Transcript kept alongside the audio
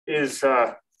is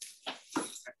a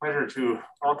pleasure to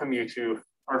welcome you to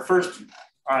our first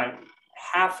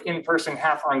half in-person,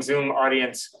 half on Zoom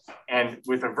audience, and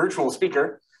with a virtual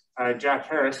speaker, Jack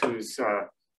Harris, who's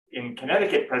in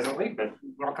Connecticut presently, but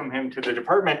welcome him to the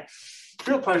department.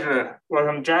 Real pleasure to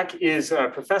welcome. Jack is a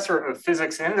professor of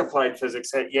physics and applied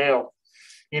physics at Yale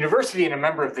University and a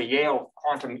member of the Yale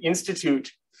Quantum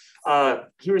Institute.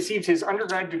 He received his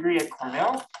undergrad degree at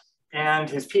Cornell and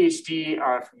his PhD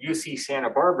from UC Santa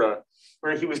Barbara,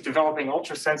 where he was developing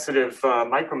ultra-sensitive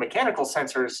micromechanical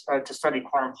sensors to study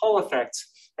quantum Hall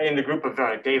effects in the group of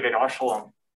David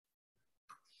Oshalom.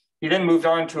 He then moved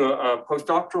on to a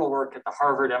postdoctoral work at the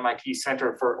Harvard-MIT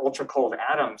Center for Ultra-Cold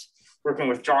Atoms, working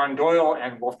with John Doyle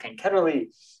and Wolfgang Ketterle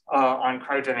on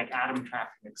cryogenic atom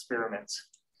trapping experiments.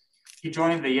 He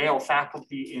joined the Yale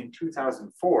faculty in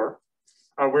 2004,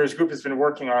 where his group has been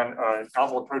working on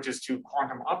novel approaches to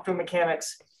quantum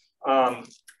optomechanics.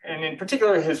 And in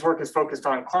particular, his work is focused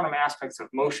on quantum aspects of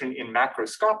motion in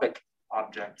macroscopic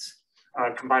objects,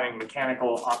 combining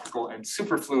mechanical, optical, and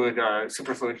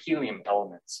superfluid helium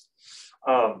elements.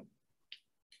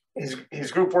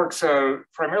 His group works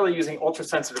primarily using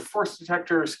ultrasensitive force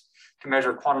detectors to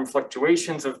measure quantum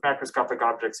fluctuations of macroscopic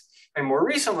objects. And more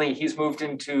recently, he's moved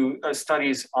into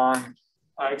studies on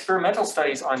experimental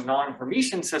studies on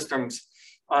non-Hermitian systems,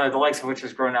 the likes of which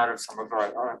has grown out of some of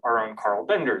our own Carl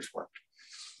Bender's work.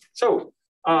 So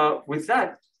with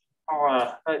that,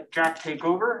 I'll let Jack take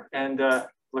over and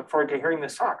look forward to hearing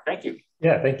this talk. Thank you.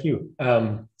 Yeah, thank you.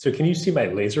 So can you see my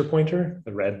laser pointer,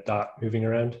 the red dot moving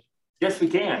around? Yes, we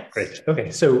can. Great.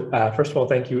 Okay, so first of all,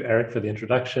 thank you, Eric, for the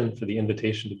introduction, for the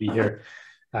invitation to be here.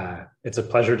 It's a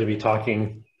pleasure to be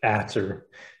talking at or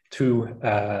to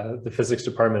the physics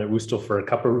department at Worcester for a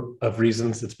couple of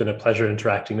reasons. It's been a pleasure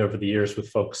interacting over the years with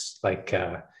folks like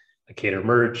Kader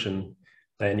Murch and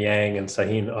Lan Yang and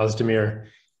Sahin Ozdemir.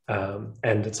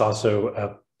 And it's also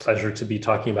a pleasure to be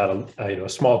talking about a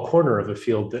small corner of a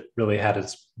field that really had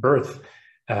its birth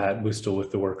at Worcester with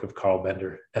the work of Carl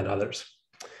Bender and others.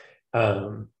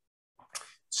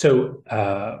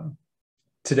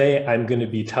 Today I'm going to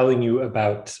be telling you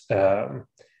about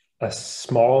a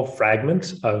small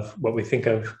fragment of what we think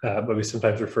of, what we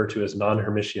sometimes refer to as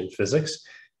non-Hermitian physics.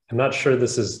 I'm not sure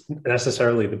this is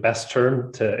necessarily the best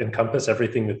term to encompass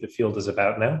everything that the field is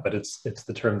about now, but it's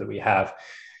the term that we have.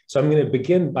 So I'm going to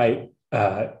begin by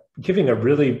giving a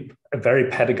very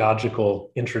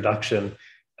pedagogical introduction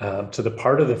to the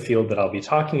part of the field that I'll be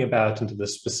talking about and to the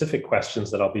specific questions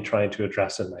that I'll be trying to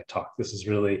address in my talk. This is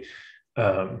really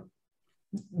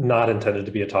not intended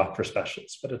to be a talk for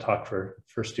specialists, but a talk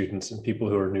for students and people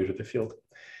who are new to the field,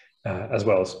 as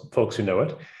well as folks who know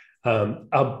it.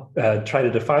 I'll try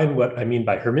to define what I mean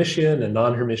by Hermitian and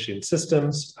non-Hermitian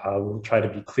systems. I'll try to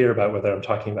be clear about whether I'm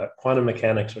talking about quantum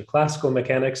mechanics or classical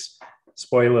mechanics.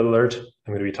 Spoiler alert,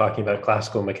 I'm going to be talking about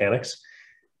classical mechanics.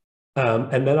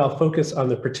 And then I'll focus on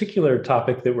the particular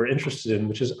topic that we're interested in,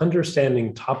 which is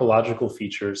understanding topological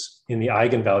features in the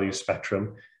eigenvalue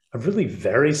spectrum of really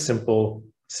very simple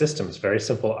systems, very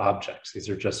simple objects. These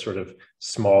are just sort of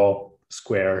small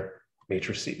square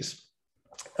matrices.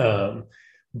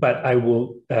 But I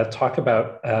will talk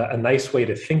about a nice way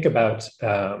to think about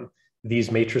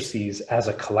these matrices as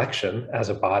a collection, as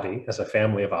a body, as a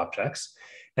family of objects,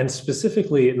 and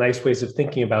specifically nice ways of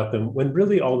thinking about them when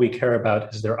really all we care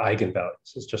about is their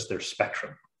eigenvalues, it's just their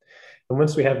spectrum. And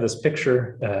once we have this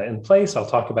picture in place, I'll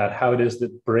talk about how it is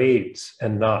that braids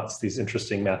and knots, these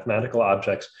interesting mathematical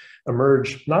objects,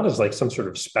 emerge not as like some sort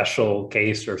of special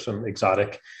case or some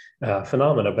exotic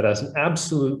phenomena, but as an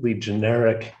absolutely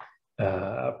generic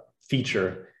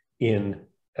feature in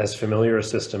as familiar a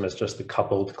system as just the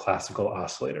coupled classical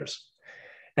oscillators.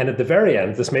 And at the very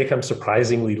end, this may come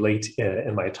surprisingly late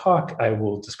in my talk, I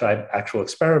will describe actual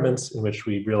experiments in which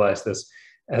we realize this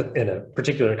in a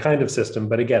particular kind of system.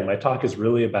 But again, my talk is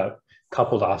really about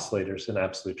coupled oscillators in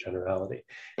absolute generality.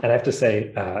 And I have to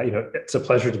say, it's a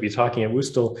pleasure to be talking at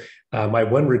Worcester. My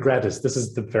one regret is this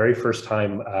is the very first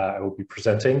time I will be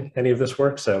presenting any of this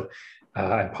work. So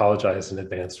I apologize in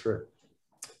advance for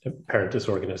apparent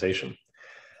disorganization.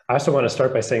 I also want to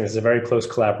start by saying this is a very close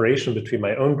collaboration between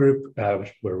my own group,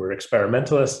 where we're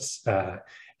experimentalists,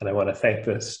 and I want to thank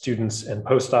the students and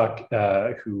postdoc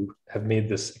who have made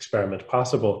this experiment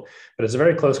possible. But it's a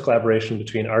very close collaboration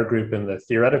between our group and the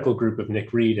theoretical group of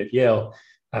Nick Reed at Yale,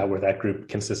 where that group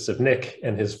consists of Nick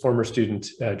and his former student,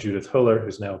 Judith Huller,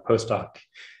 who's now a postdoc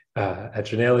at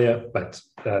Genelia. But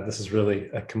this is really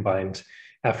a combined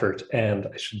effort. And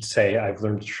I should say I've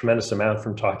learned a tremendous amount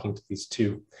from talking to these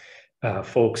two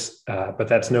folks, but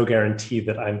that's no guarantee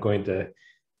that I'm going to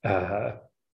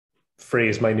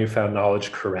phrase my newfound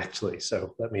knowledge correctly.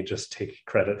 So let me just take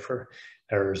credit for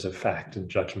errors of fact and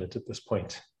judgment at this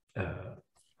point.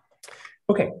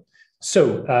 Okay,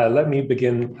 so let me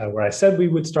begin where I said we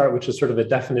would start, which is sort of a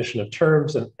definition of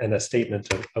terms and a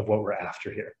statement of what we're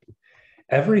after here.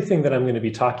 Everything that I'm going to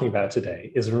be talking about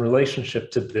today is in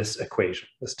relationship to this equation,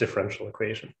 this differential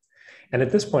equation. And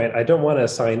at this point, I don't want to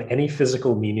assign any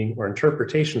physical meaning or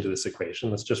interpretation to this equation.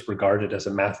 Let's just regard it as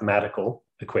a mathematical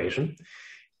equation,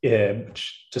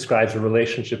 which describes a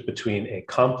relationship between a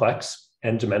complex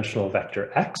n-dimensional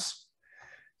vector x,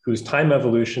 whose time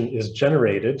evolution is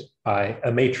generated by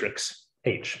a matrix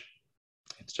H.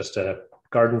 It's just a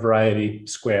garden variety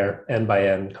square n by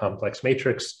n complex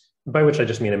matrix, by which I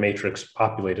just mean a matrix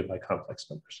populated by complex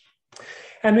numbers.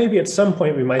 And maybe at some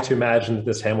point we might imagine that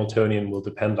this Hamiltonian will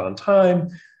depend on time.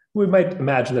 We might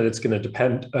imagine that it's going to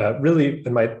depend, really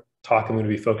in my talk I'm going to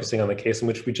be focusing on the case in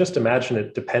which we just imagine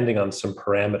it depending on some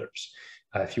parameters.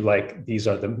 If you like, these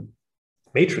are the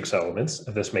matrix elements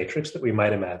of this matrix that we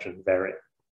might imagine varying.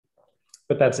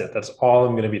 But that's it, that's all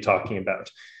I'm going to be talking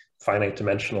about. Finite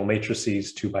dimensional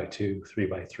matrices, 2 by 2, 3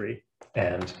 by 3,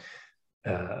 and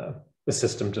the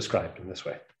system described in this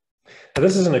way. Now,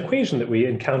 this is an equation that we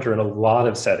encounter in a lot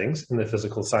of settings in the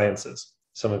physical sciences.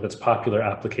 Some of its popular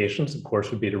applications, of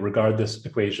course, would be to regard this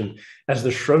equation as the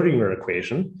Schrödinger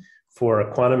equation for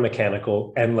a quantum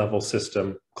mechanical n-level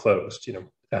system closed,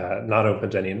 not open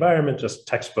to any environment, just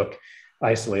textbook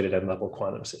isolated n-level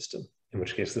quantum system, in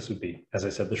which case this would be, as I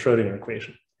said, the Schrödinger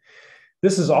equation.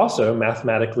 This is also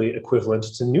mathematically equivalent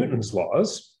to Newton's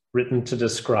laws, written to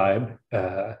describe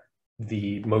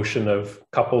the motion of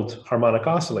coupled harmonic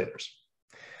oscillators.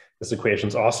 This equation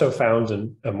is also found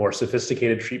in more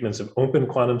sophisticated treatments of open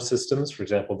quantum systems, for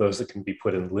example, those that can be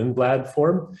put in Lindblad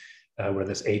form, where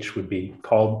this H would be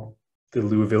called the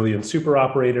Liouvillean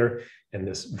superoperator, and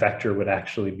this vector would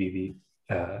actually be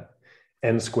the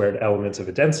n squared elements of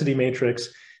a density matrix.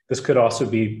 This could also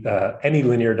be any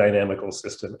linear dynamical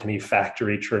system, any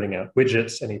factory churning out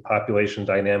widgets, any population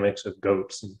dynamics of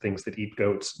goats and things that eat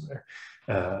goats and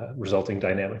their resulting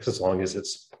dynamics, as long as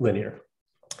it's linear.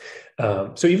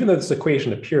 So even though this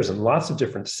equation appears in lots of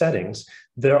different settings,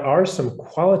 there are some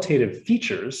qualitative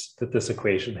features that this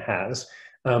equation has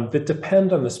that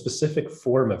depend on the specific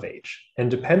form of H. And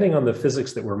depending on the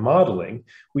physics that we're modeling,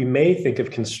 we may think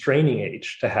of constraining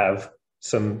H to have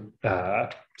some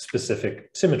specific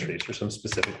symmetries or some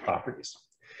specific properties.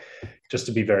 Just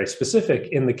to be very specific,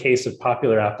 in the case of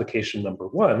popular application number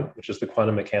 1, which is the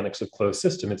quantum mechanics of closed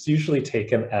system, it's usually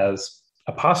taken as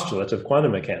a postulate of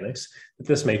quantum mechanics that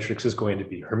this matrix is going to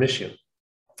be Hermitian.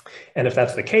 And if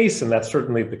that's the case, and that's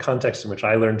certainly the context in which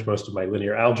I learned most of my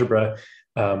linear algebra,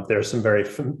 there are some very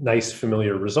nice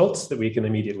familiar results that we can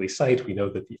immediately cite. We know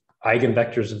that the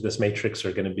eigenvectors of this matrix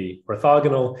are going to be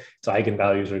orthogonal, its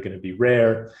eigenvalues are going to be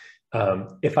rare.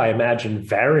 If I imagine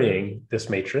varying this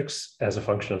matrix as a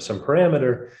function of some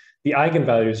parameter, the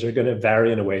eigenvalues are going to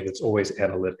vary in a way that's always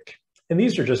analytic. And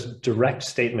these are just direct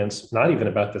statements, not even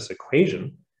about this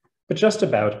equation, but just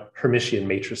about Hermitian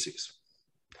matrices.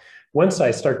 Once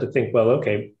I start to think, well,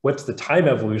 okay, what's the time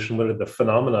evolution? What are the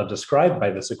phenomena described by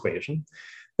this equation?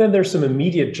 Then there's some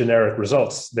immediate generic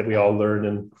results that we all learn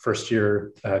in first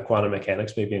year quantum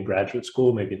mechanics, maybe in graduate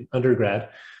school, maybe in undergrad,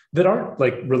 that aren't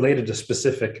like related to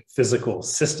specific physical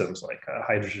systems like a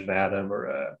hydrogen atom or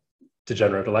a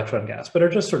degenerate electron gas, but are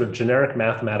just sort of generic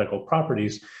mathematical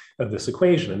properties of this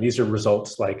equation. And these are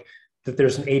results like that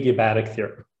there's an adiabatic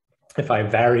theorem. If I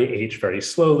vary H very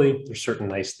slowly, there's certain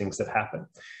nice things that happen.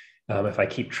 If I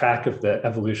keep track of the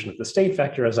evolution of the state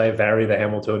vector as I vary the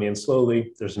Hamiltonian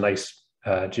slowly, there's nice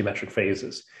geometric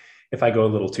phases. If I go a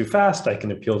little too fast, I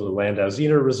can appeal to the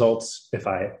Landau-Zener results. If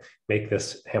I make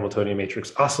this Hamiltonian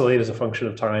matrix oscillate as a function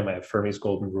of time, I have Fermi's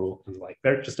golden rule, and like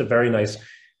just a very nice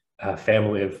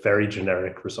family of very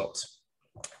generic results.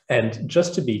 And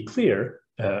just to be clear,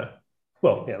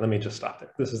 well, yeah, let me just stop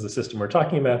there. This is the system we're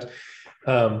talking about.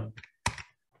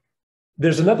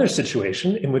 There's another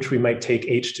situation in which we might take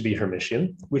H to be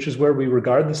Hermitian, which is where we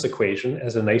regard this equation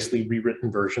as a nicely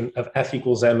rewritten version of F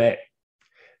equals ma,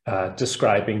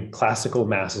 describing classical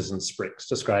masses and springs,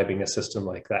 describing a system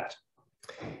like that.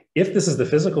 If this is the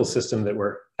physical system that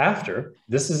we're after,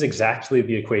 this is exactly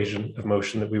the equation of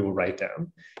motion that we will write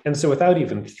down. And so without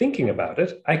even thinking about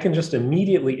it, I can just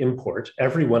immediately import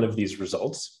every one of these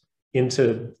results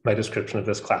into my description of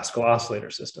this classical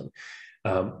oscillator system.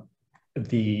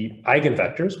 The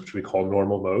eigenvectors, which we call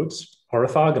normal modes, are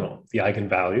orthogonal. The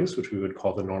eigenvalues, which we would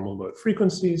call the normal mode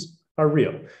frequencies, are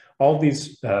real. All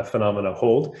these phenomena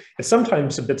hold. It's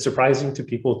sometimes a bit surprising to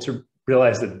people to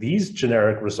realize that these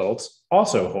generic results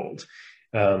also hold.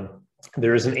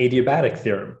 there is an adiabatic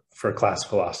theorem for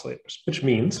classical oscillators, which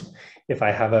means if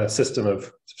I have a system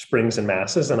of springs and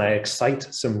masses and I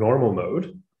excite some normal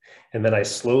mode, and then I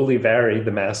slowly vary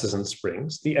the masses and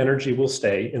springs, the energy will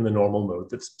stay in the normal mode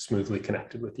that's smoothly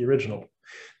connected with the original.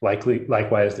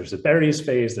 Likewise, there's a Berry's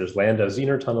phase, there's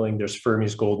Landau-Zener tunneling, there's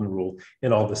Fermi's golden rule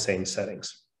in all the same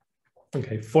settings.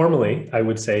 Okay, formally, I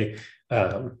would say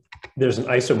there's an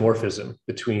isomorphism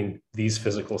between these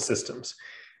physical systems,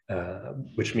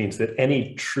 which means that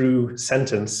any true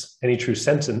statement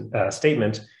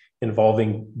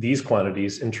involving these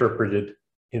quantities interpreted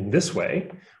in this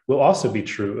way will also be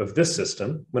true of this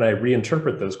system when I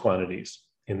reinterpret those quantities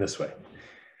in this way.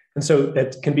 And so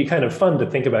it can be kind of fun to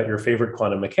think about your favorite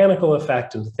quantum mechanical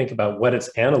effect and to think about what its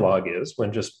analog is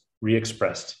when just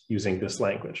re-expressed using this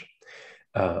language.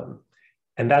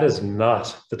 And that is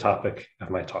not the topic of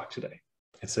my talk today.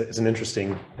 It's an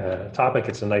interesting topic.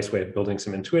 It's a nice way of building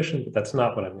some intuition, but that's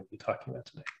not what I'm going to be talking about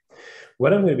today.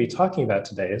 What I'm going to be talking about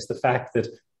today is the fact that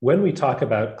when we talk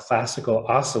about classical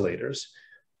oscillators,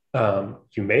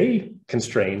 you may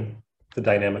constrain the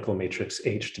dynamical matrix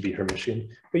H to be Hermitian,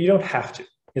 but you don't have to.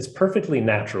 It's perfectly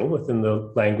natural within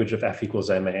the language of F equals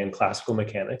ma in classical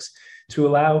mechanics to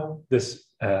allow this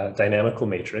dynamical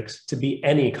matrix to be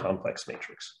any complex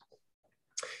matrix.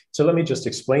 So let me just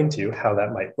explain to you how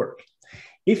that might work.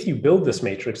 If you build this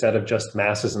matrix out of just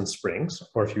masses and springs,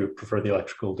 or if you prefer the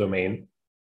electrical domain,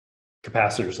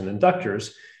 capacitors and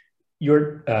inductors,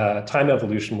 your time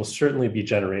evolution will certainly be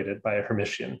generated by a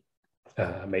Hermitian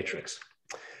matrix.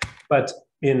 But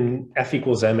in F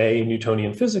equals ma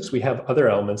Newtonian physics, we have other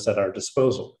elements at our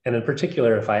disposal. And in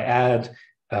particular, if I add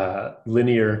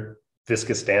linear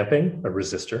viscous damping, a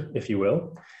resistor, if you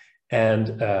will, and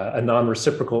a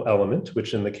non-reciprocal element,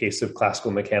 which in the case of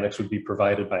classical mechanics would be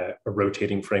provided by a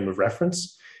rotating frame of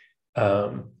reference,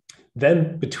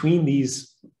 then between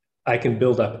these, I can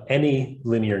build up any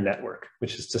linear network,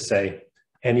 which is to say,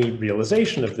 any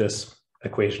realization of this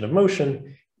equation of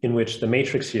motion in which the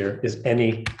matrix here is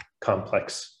any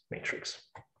complex matrix.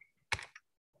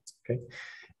 Okay,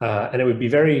 and it would be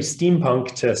very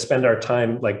steampunk to spend our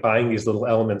time like buying these little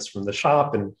elements from the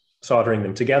shop and soldering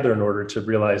them together in order to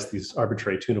realize these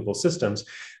arbitrary tunable systems.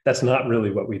 That's not really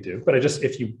what we do. But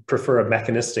if you prefer a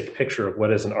mechanistic picture of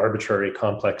what is an arbitrary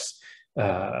complex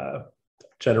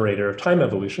generator of time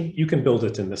evolution, you can build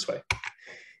it in this way.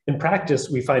 In practice,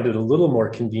 we find it a little more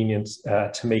convenient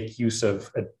to make use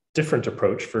of a different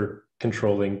approach for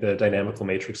controlling the dynamical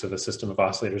matrix of a system of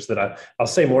oscillators that I'll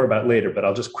say more about later, but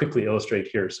I'll just quickly illustrate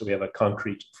here so we have a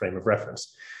concrete frame of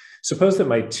reference. Suppose that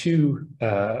my two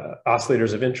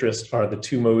oscillators of interest are the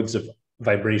two modes of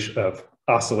vibration of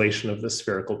oscillation of the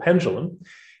spherical pendulum,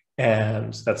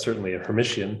 and that's certainly a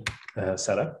Hermitian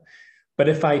setup. But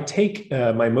if I take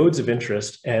my modes of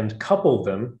interest and couple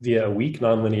them via a weak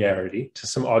nonlinearity to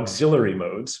some auxiliary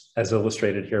modes, as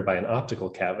illustrated here by an optical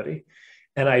cavity,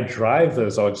 and I drive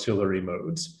those auxiliary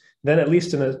modes, then at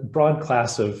least in a broad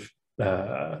class of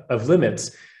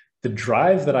limits, the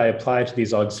drive that I apply to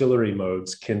these auxiliary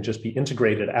modes can just be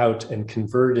integrated out and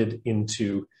converted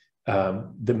into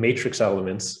the matrix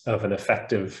elements of an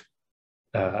effective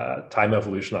time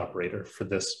evolution operator for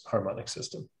this harmonic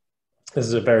system. This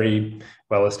is a very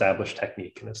well-established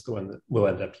technique, and it's the one that we'll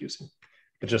end up using.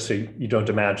 But just so you don't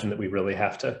imagine that we really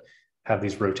have to have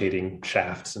these rotating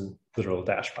shafts and literal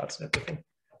dashpots and everything.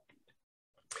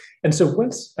 And so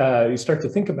once you start to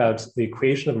think about the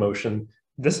equation of motion,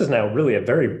 this is now really a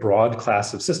very broad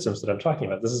class of systems that I'm talking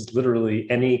about. This is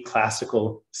literally any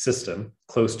classical system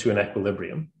close to an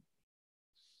equilibrium.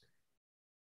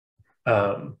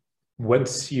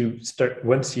 Once you start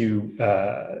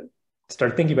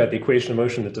thinking about the equation of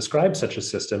motion that describes such a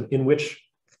system in which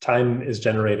time is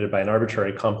generated by an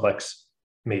arbitrary complex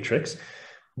matrix,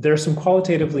 there are some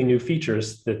qualitatively new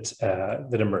features that,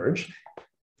 that emerge.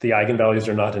 The eigenvalues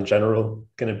are not in general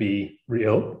going to be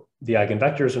real. The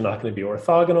eigenvectors are not going to be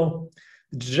orthogonal.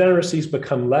 The degeneracies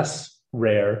become less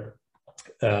rare.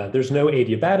 There's no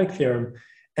adiabatic theorem.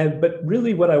 But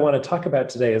really what I want to talk about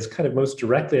today is kind of most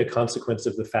directly a consequence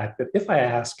of the fact that if I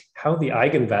ask how the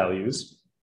eigenvalues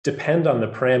depend on the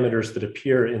parameters that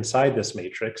appear inside this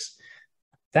matrix,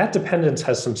 that dependence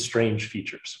has some strange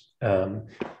features.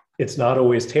 It's not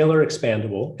always Taylor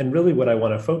expandable. And really what I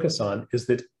want to focus on is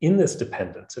that in this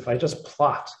dependence, if I just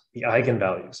plot the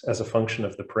eigenvalues as a function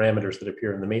of the parameters that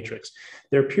appear in the matrix,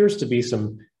 there appears to be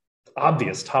some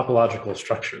obvious topological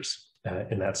structures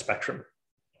in that spectrum.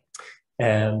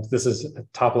 And this is a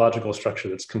topological structure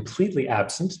that's completely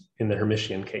absent in the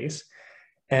Hermitian case.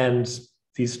 And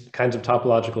these kinds of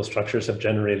topological structures have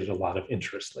generated a lot of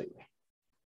interest lately.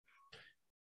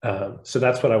 So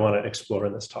that's what I want to explore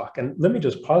in this talk. And let me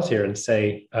just pause here and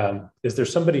say, is there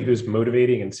somebody who's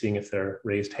motivating and seeing if there are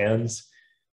raised hands?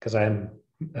 Because I'm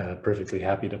perfectly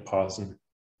happy to pause and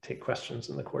take questions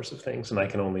in the course of things, and I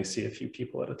can only see a few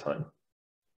people at a time.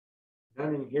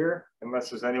 None in here, unless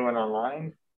there's anyone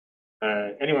online.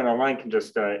 Anyone online can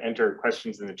just enter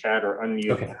questions in the chat or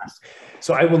unmute. Okay.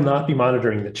 So I will not be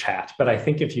monitoring the chat, but I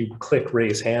think if you click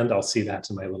raise hand, I'll see that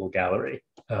in my little gallery.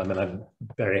 And I'm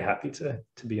very happy to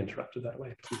be interrupted that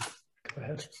way. Please go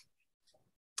ahead.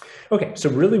 Okay, so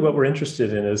really what we're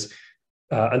interested in is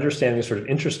understanding a sort of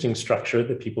interesting structure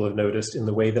that people have noticed in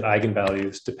the way that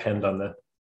eigenvalues depend on the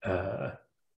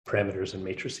parameters and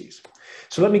matrices.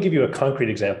 So let me give you a concrete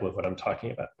example of what I'm talking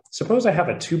about. Suppose I have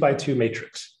a 2x2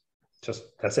 matrix.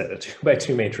 That's it, a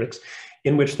 2x2 matrix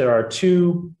in which there are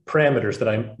two parameters that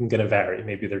I'm going to vary.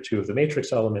 Maybe they're two of the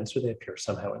matrix elements or they appear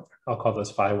somehow in there. I'll call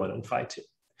those phi1 and phi2.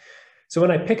 So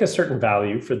when I pick a certain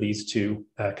value for these two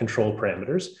control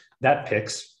parameters, that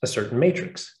picks a certain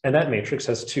matrix. And that matrix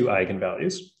has two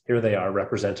eigenvalues. Here they are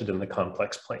represented in the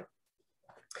complex plane.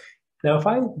 Now, if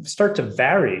I start to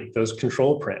vary those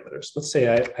control parameters, let's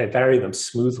say I vary them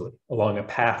smoothly along a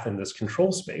path in this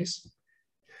control space,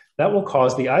 that will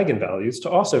cause the eigenvalues to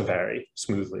also vary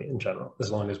smoothly in general.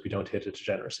 As long as we don't hit a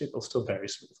degeneracy, they'll still vary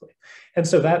smoothly. And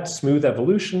so that smooth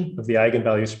evolution of the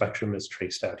eigenvalue spectrum is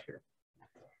traced out here.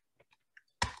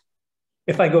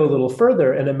 If I go a little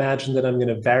further and imagine that I'm going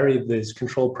to vary these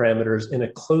control parameters in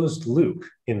a closed loop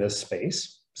in this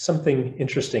space, something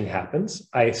interesting happens.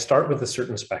 I start with a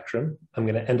certain spectrum. I'm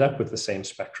going to end up with the same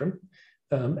spectrum.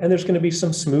 And there's going to be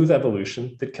some smooth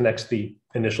evolution that connects the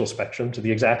initial spectrum to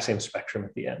the exact same spectrum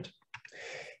at the end.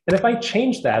 And if I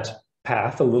change that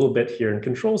path a little bit here in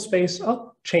control space,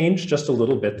 I'll change just a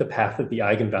little bit the path that the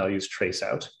eigenvalues trace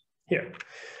out here.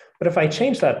 But if I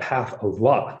change that path a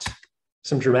lot,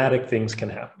 some dramatic things can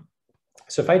happen.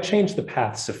 So if I change the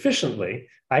path sufficiently,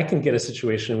 I can get a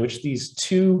situation in which these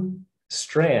two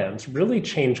strands really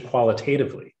change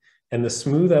qualitatively, and the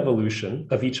smooth evolution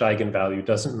of each eigenvalue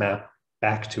doesn't map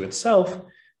back to itself,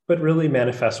 but really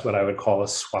manifests what I would call a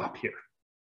swap here.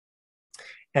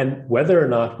 And whether or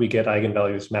not we get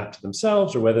eigenvalues mapped to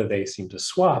themselves or whether they seem to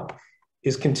swap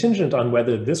is contingent on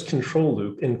whether this control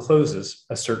loop encloses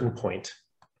a certain point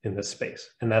in this space.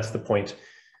 And that's the point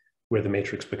where the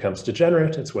matrix becomes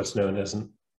degenerate. It's what's known as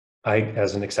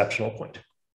an exceptional point.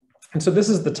 And so this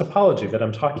is the topology that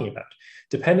I'm talking about.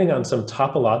 Depending on some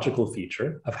topological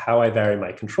feature of how I vary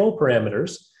my control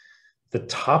parameters, the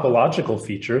topological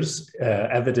features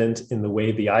evident in the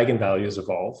way the eigenvalues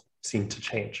evolve seem to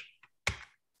change.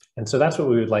 And so that's what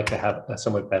we would like to have a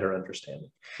somewhat better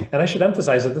understanding. And I should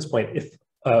emphasize at this point, if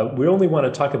we only want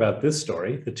to talk about this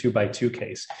story, the 2x2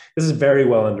 case, this is very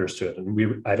well understood.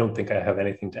 And I don't think I have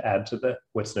anything to add to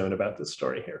what's known about this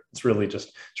story here. It's really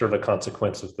just sort of a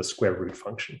consequence of the square root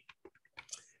function.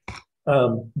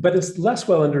 But it's less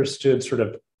well understood sort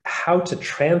of how to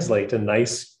translate a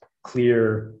nice,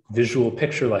 clear visual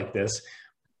picture like this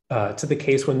to the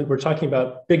case when we're talking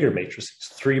about bigger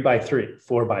matrices, 3x3,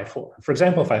 4x4. For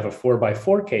example, if I have a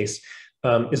 4x4 case,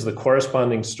 is the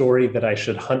corresponding story that I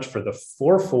should hunt for the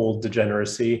fourfold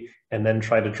degeneracy and then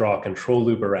try to draw a control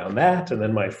loop around that, and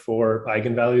then my 4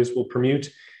 eigenvalues will permute?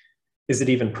 Is it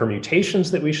even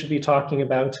permutations that we should be talking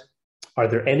about? Are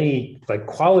there any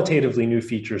qualitatively new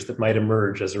features that might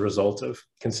emerge as a result of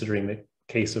considering the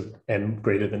case of n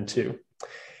greater than 2?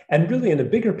 And really in a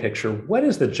bigger picture, what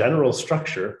is the general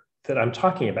structure that I'm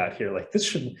talking about here? This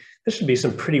should be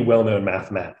some pretty well-known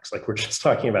mathematics. We're just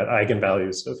talking about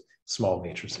eigenvalues of small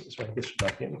matrices, right? This should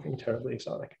not be anything terribly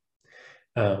exotic.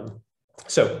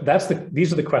 So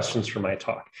these are the questions for my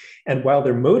talk. And while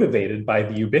they're motivated by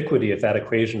the ubiquity of that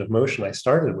equation of motion I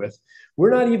started with,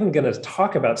 we're not even going to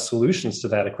talk about solutions to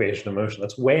that equation of motion.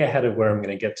 That's way ahead of where I'm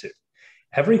going to get to.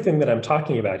 Everything that I'm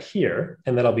talking about here,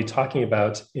 and that I'll be talking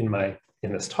about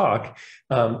in this talk,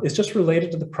 is just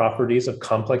related to the properties of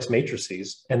complex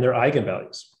matrices and their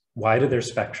eigenvalues. Why do their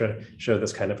spectra show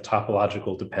this kind of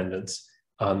topological dependence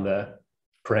on the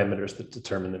parameters that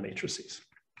determine the matrices?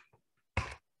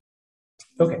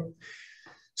 Okay,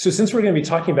 so since we're going to be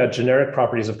talking about generic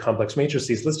properties of complex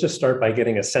matrices, let's just start by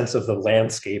getting a sense of the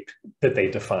landscape that they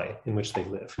define, in which they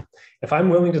live. If I'm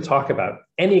willing to talk about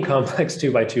any complex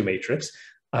 2x2 matrix,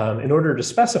 in order to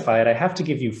specify it, I have to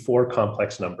give you 4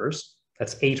 complex numbers.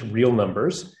 That's 8 real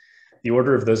numbers. The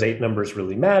order of those 8 numbers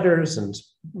really matters, and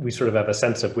we sort of have a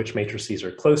sense of which matrices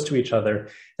are close to each other.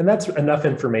 And that's enough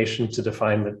information to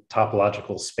define the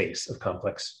topological space of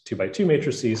complex 2x2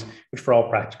 matrices, which for all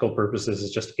practical purposes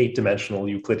is just 8-dimensional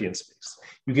Euclidean space.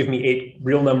 You give me 8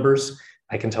 real numbers,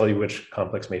 I can tell you which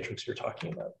complex matrix you're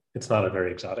talking about. It's not a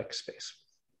very exotic space.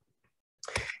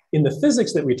 In the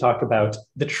physics that we talk about,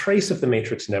 the trace of the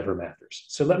matrix never matters.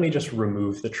 So let me just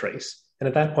remove the trace. And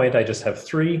at that point, I just have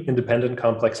 3 independent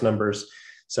complex numbers.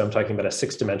 So I'm talking about a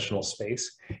 6-dimensional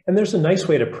space. And there's a nice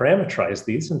way to parameterize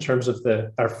these in terms of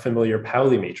our familiar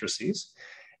Pauli matrices.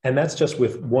 And that's just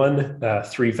with one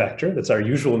 3 vector. That's our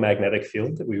usual magnetic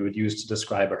field that we would use to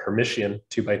describe a Hermitian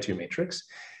 2x2 matrix.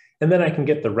 And then I can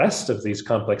get the rest of these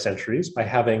complex entries by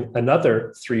having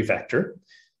another 3 vector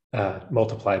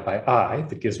multiplied by I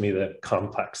that gives me the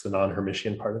complex, the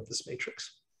non-Hermitian part of this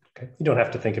matrix. Okay, you don't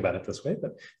have to think about it this way,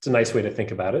 but it's a nice way to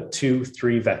think about it. 2,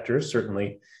 3 vectors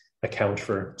certainly account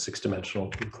for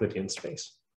 6-dimensional Euclidean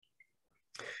space.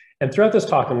 And throughout this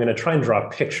talk, I'm going to try and draw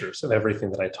pictures of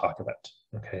everything that I talk about,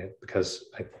 okay, because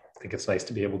I think it's nice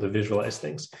to be able to visualize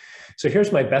things. So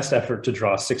here's my best effort to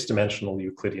draw 6-dimensional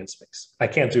Euclidean space. I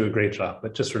can't do a great job,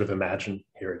 but just sort of imagine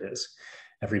here it is.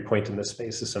 Every point in this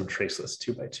space is some traceless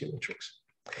 2x2 matrix.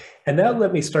 And now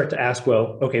let me start to ask,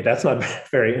 well, okay, that's not a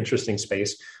very interesting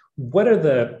space. What are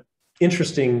the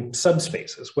interesting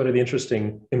subspaces? What are the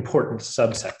interesting, important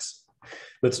subsets?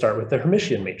 Let's start with the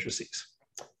Hermitian matrices.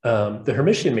 The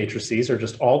Hermitian matrices are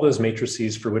just all those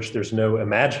matrices for which there's no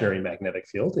imaginary magnetic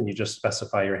field, and you just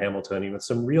specify your Hamiltonian with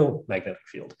some real magnetic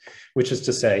field, which is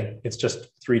to say it's just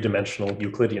 3-dimensional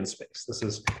Euclidean space. This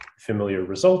is a familiar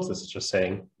result. This is just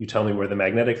saying, you tell me where the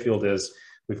magnetic field is,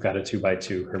 we've got a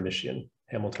 2x2 Hermitian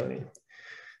Hamiltonian.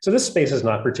 So this space is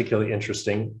not particularly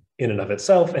interesting in and of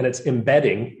itself, and its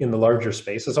embedding in the larger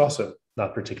space is also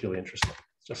not particularly interesting.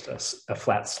 It's just a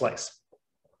flat slice.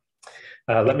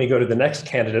 Let me go to the next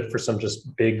candidate for some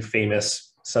just big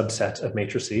famous subset of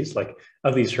matrices. Like,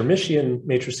 of these Hermitian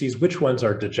matrices, which ones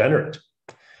are degenerate?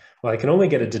 Well, I can only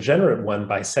get a degenerate one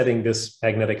by setting this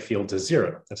magnetic field to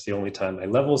 0. That's the only time my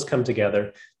levels come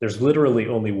together. There's literally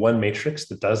only one matrix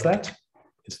that does that.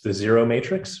 It's the 0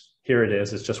 matrix. Here it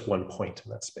is. It's just one point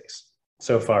in that space.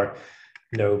 So far,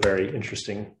 no very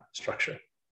interesting structure.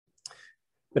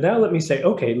 But now let me say,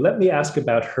 okay, let me ask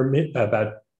about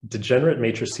degenerate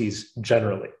matrices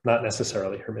generally, not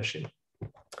necessarily Hermitian.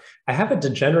 I have a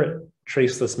degenerate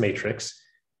traceless matrix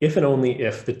if and only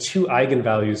if the 2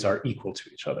 eigenvalues are equal to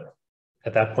each other.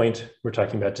 At that point, we're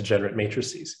talking about degenerate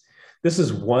matrices. This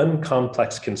is one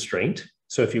complex constraint.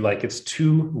 So if you like, it's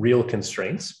 2 real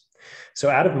constraints.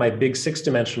 So out of my big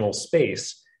 6-dimensional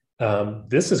space,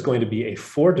 this is going to be a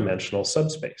 4-dimensional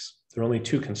subspace. There are only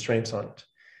 2 constraints on it.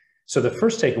 So the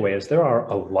first takeaway is there are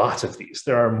a lot of these.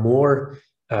 There are more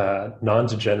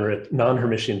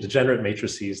non-Hermitian degenerate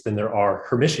matrices than there are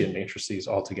Hermitian matrices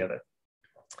altogether.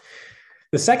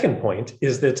 The second point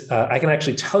is that I can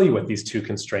actually tell you what these 2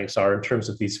 constraints are in terms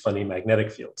of these funny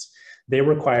magnetic fields. They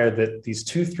require that these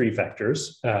 2, 3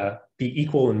 vectors be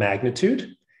equal in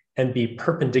magnitude and be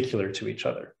perpendicular to each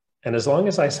other. And as long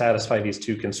as I satisfy these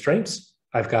 2 constraints,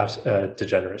 I've got a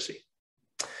degeneracy.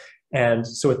 And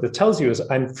so what that tells you is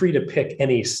I'm free to pick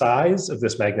any size of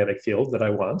this magnetic field that I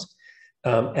want,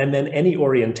 and then any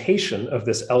orientation of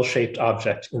this L-shaped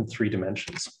object in 3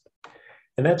 dimensions.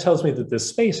 And that tells me that this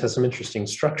space has some interesting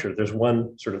structure. There's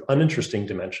one sort of uninteresting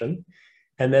dimension,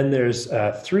 and then there's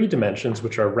 3 dimensions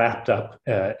which are wrapped up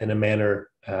in a manner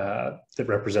that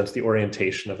represents the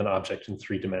orientation of an object in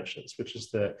 3 dimensions, which is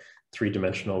the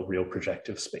 3-dimensional real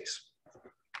projective space.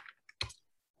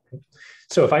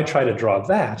 So if I try to draw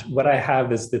that, what I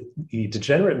have is that the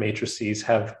degenerate matrices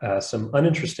have some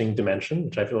uninteresting dimension,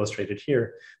 which I've illustrated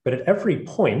here. But at every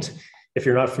point, if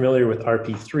you're not familiar with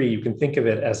RP3, you can think of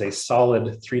it as a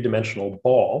solid 3-dimensional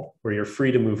ball where you're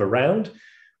free to move around.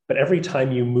 But every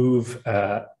time you move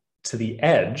to the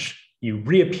edge, you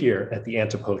reappear at the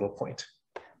antipodal point.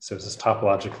 So it's this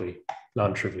topologically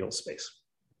non-trivial space.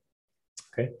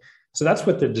 Okay, so that's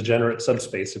what the degenerate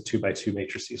subspace of 2x2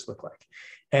 matrices look like.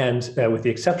 And with the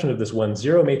exception of this 1,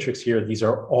 0 matrix here, these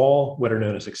are all what are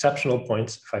known as exceptional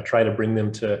points. If I try to bring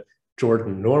them to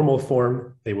Jordan normal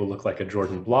form, they will look like a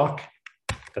Jordan block.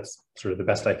 That's sort of the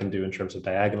best I can do in terms of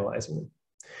diagonalizing them.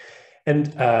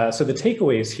 And so the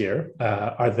takeaways here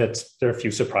are that there are a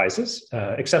few surprises.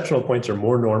 Exceptional points are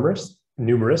more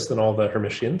numerous than all the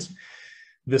Hermitians.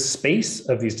 The space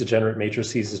of these degenerate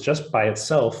matrices is just by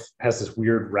itself has this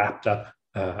weird wrapped up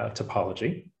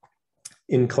topology.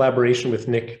 In collaboration with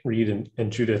Nick, Reed,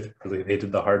 and Judith, really they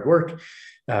did the hard work.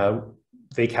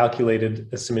 They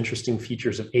calculated some interesting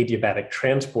features of adiabatic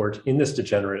transport in this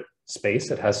degenerate space.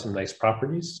 It has some nice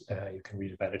properties. You can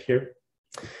read about it here.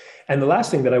 And the last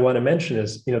thing that I want to mention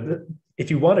is, if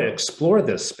you want to explore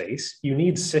this space, you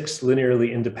need 6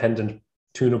 linearly independent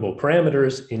tunable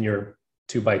parameters in your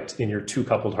in your two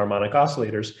coupled harmonic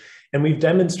oscillators. And we've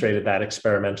demonstrated that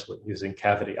experimentally using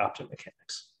cavity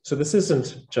optomechanics. So this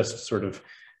isn't just sort of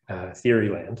theory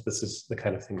land. This is the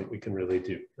kind of thing that we can really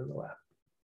do in the lab.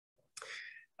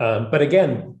 But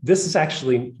again, this is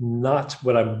actually not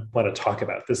what I want to talk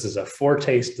about. This is a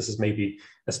foretaste. This is maybe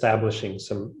establishing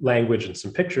some language and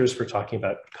some pictures for talking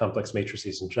about complex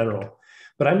matrices in general.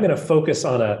 But I'm going to focus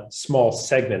on a small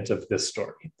segment of this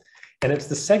story. And it's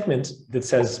the segment that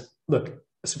says, look,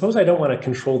 suppose I don't want to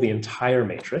control the entire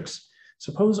matrix.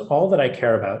 Suppose all that I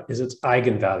care about is its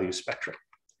eigenvalue spectrum.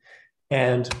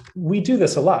 And we do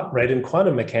this a lot, right? In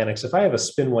quantum mechanics, if I have a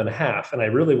spin 1/2 and I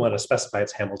really want to specify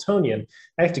its Hamiltonian,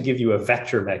 I have to give you a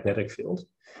vector magnetic field.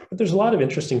 But there's a lot of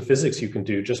interesting physics you can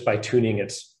do just by tuning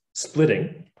its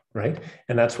splitting, right?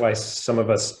 And that's why some of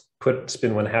us put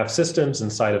spin 1/2 systems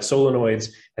inside of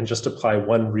solenoids and just apply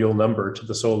one real number to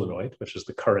the solenoid, which is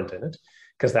the current in it,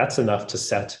 because that's enough to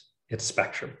set its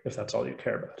spectrum, if that's all you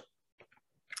care about.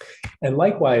 And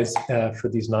likewise, for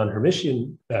these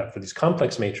non-Hermitian, for these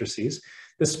complex matrices,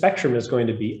 the spectrum is going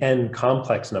to be n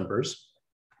complex numbers.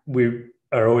 We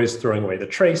are always throwing away the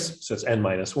trace, so it's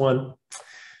n-1.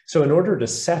 So in order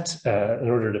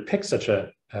to pick such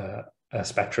a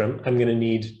spectrum, I'm going to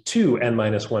need two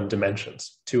n-1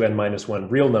 dimensions, two n-1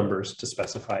 real numbers to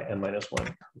specify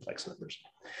n-1 complex numbers.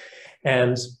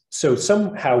 And so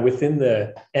somehow within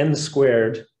the n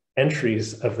squared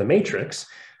entries of the matrix,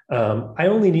 I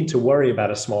only need to worry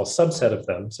about a small subset of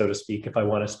them, so to speak, if I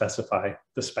want to specify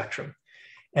the spectrum.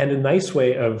 And a nice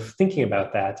way of thinking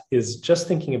about that is just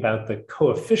thinking about the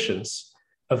coefficients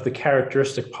of the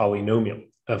characteristic polynomial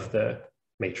of the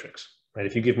matrix, right?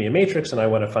 If you give me a matrix and I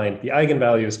want to find the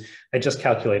eigenvalues, I just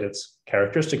calculate its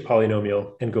characteristic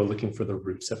polynomial and go looking for the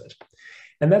roots of it.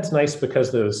 And that's nice because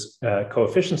those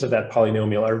coefficients of that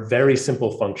polynomial are very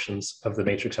simple functions of the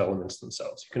matrix elements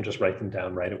themselves. You can just write them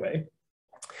down right away.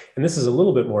 And this is a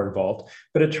little bit more involved,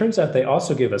 but it turns out they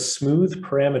also give a smooth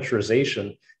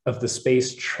parameterization of the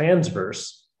space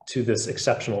transverse to this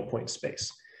exceptional point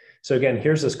space. So again,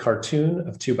 here's this cartoon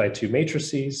of 2x2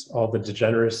 matrices. All the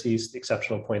degeneracies, the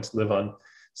exceptional points, live on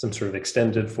some sort of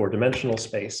extended 4-dimensional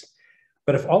space.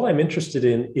 But if all I'm interested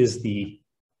in is the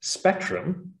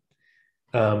spectrum,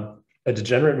 a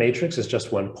degenerate matrix is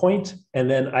just one point, and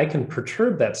then I can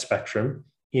perturb that spectrum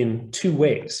in two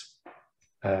ways.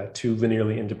 Two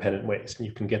linearly independent ways. And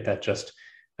you can get that just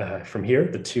from here,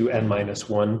 the two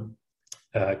n-1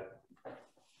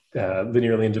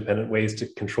 linearly independent ways to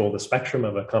control the spectrum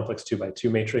of a complex 2x2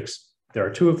 matrix. There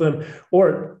are two of them.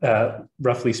 Or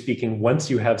roughly speaking, once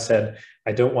you have said,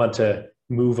 I don't want to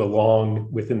move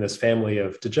along within this family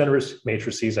of degenerate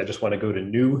matrices, I just want to go to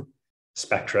new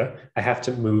spectra, I have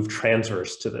to move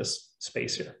transverse to this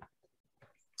space here.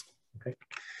 Okay.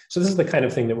 So this is the kind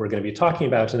of thing that we're going to be talking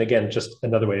about. And again, just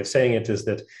another way of saying it is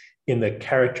that in the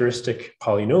characteristic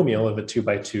polynomial of a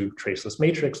 2x2 traceless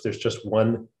matrix, there's just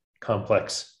one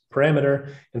complex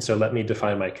parameter. And so let me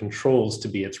define my controls to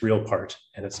be its real part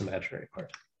and its imaginary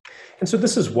part. And so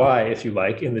this is why, if you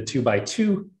like, in the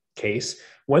 2x2 case,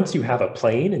 once you have a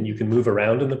plane and you can move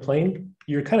around in the plane,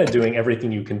 you're kind of doing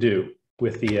everything you can do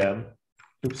with the,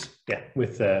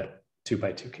 with the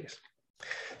 2x2 case.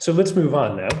 So let's move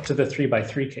on now to the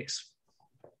 3x3 case.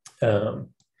 In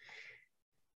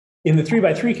the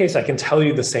 3x3 case, I can tell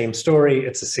you the same story.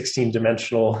 It's a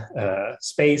 16-dimensional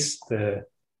space. The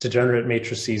degenerate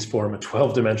matrices form a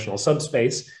 12-dimensional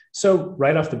subspace. So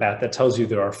right off the bat, that tells you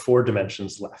there are 4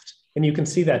 dimensions left. And you can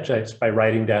see that just by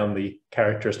writing down the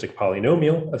characteristic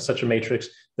polynomial of such a matrix.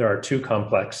 There are 2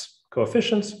 complex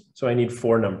coefficients, so I need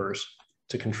 4 numbers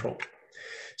to control.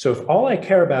 So if all I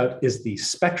care about is the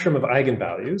spectrum of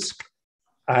eigenvalues,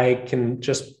 I can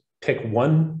just pick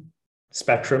one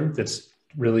spectrum that's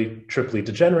really triply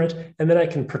degenerate, and then I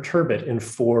can perturb it in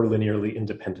 4 linearly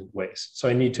independent ways. So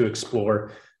I need to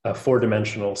explore a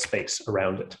 4-dimensional space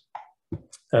around it.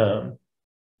 And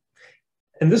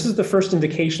this is the first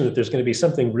indication that there's going to be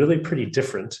something really pretty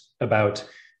different about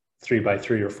 3x3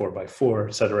 or 4x4,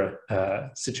 et cetera,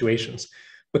 situations.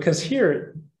 Because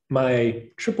here, my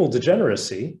triple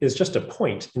degeneracy is just a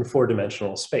point in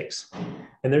 4-dimensional space.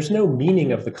 And there's no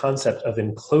meaning of the concept of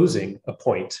enclosing a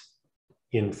point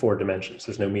in 4 dimensions.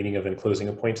 There's no meaning of enclosing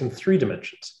a point in 3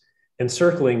 dimensions.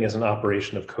 Encircling is an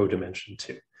operation of codimension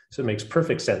 2. So it makes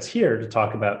perfect sense here to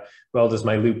talk about, well, does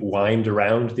my loop wind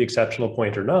around the exceptional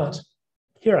point or not?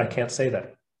 Here, I can't say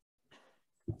that.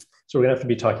 So we're gonna have to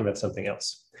be talking about something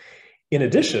else. In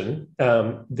addition,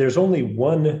 there's only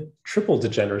one triple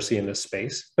degeneracy in this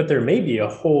space, but there may be a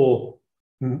whole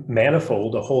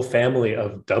manifold, a whole family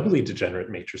of doubly degenerate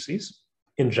matrices.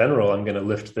 In general, I'm going to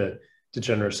lift the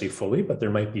degeneracy fully, but there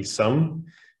might be some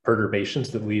perturbations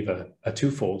that leave a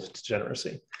twofold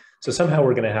degeneracy. So somehow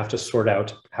we're going to have to sort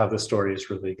out how the story is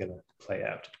really going to play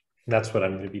out. And that's what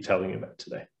I'm going to be telling you about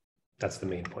today. That's the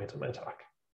main point of my talk.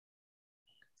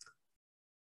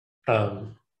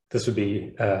 This would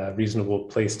be a reasonable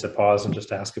place to pause and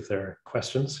just ask if there are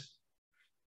questions.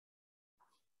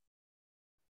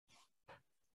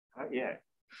 Yeah.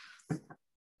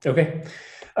 Okay.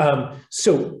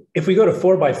 So if we go to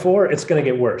 4x4, it's going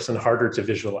to get worse and harder to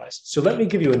visualize. So let me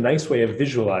give you a nice way of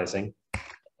visualizing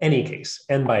any case,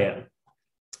 n by n.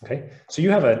 Okay. So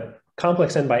you have a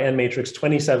complex n by n matrix,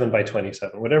 27 by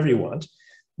 27, whatever you want.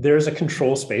 There's a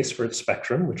control space for its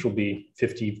spectrum, which will be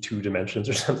 52 dimensions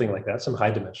or something like that, some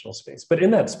high dimensional space. But in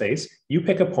that space, you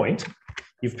pick a point,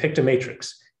 you've picked a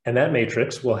matrix, and that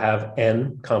matrix will have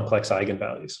n complex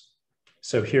eigenvalues.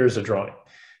 So here's a drawing.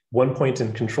 One point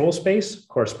in control space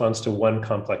corresponds to one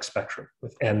complex spectrum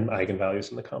with n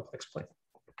eigenvalues in the complex plane.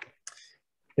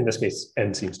 In this case,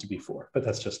 n seems to be 4, but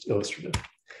that's just illustrative.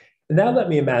 Now let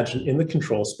me imagine in the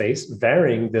control space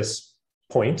varying this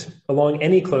point along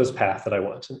any closed path that I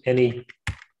want in any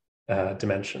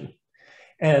dimension.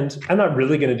 And I'm not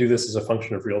really going to do this as a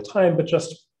function of real time, but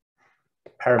just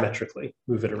parametrically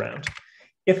move it around.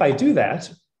 If I do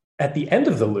that, at the end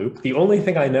of the loop, the only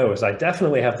thing I know is I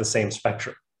definitely have the same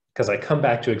spectrum because I come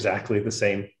back to exactly the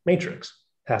same matrix.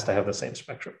 It has to have the same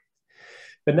spectrum.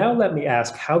 But now let me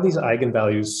ask how these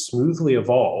eigenvalues smoothly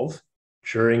evolve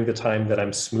during the time that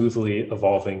I'm smoothly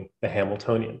evolving the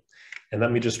Hamiltonian. And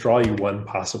let me just draw you one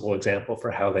possible example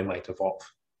for how they might evolve.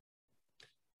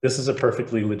 This is a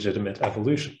perfectly legitimate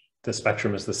evolution. The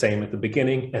spectrum is the same at the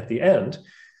beginning, at the end,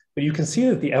 but you can see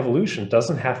that the evolution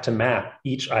doesn't have to map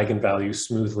each eigenvalue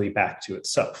smoothly back to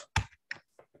itself.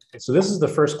 Okay, so this is the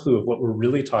first clue of what we're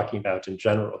really talking about in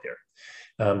general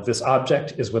here. This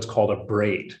object is what's called a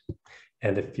braid.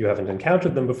 And if you haven't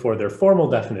encountered them before, they're formal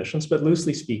definitions, but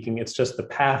loosely speaking, it's just the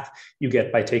path you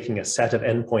get by taking a set of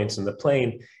endpoints in the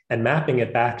plane and mapping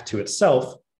it back to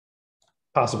itself,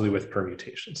 possibly with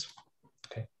permutations.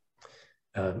 Okay,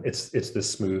 it's this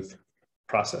smooth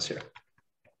process here.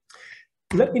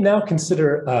 Let me now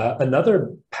consider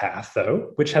another path,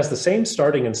 though, which has the same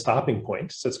starting and stopping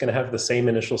point. So it's going to have the same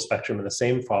initial spectrum and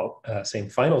the same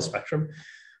final spectrum,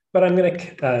 but I'm going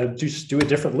to just do a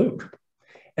different loop.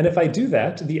 And if I do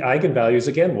that, the eigenvalues,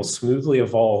 again, will smoothly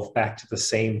evolve back to the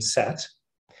same set,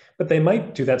 but they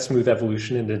might do that smooth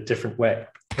evolution in a different way.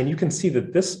 And you can see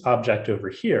that this object over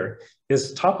here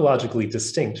is topologically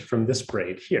distinct from this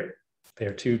braid here. They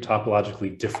are two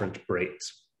topologically different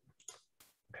braids.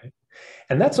 Okay.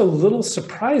 And that's a little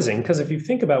surprising because if you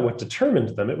think about what determined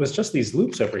them, it was just these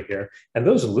loops over here, and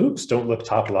those loops don't look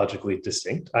topologically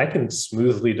distinct. I can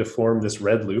smoothly deform this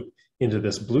red loop into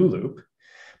this blue loop,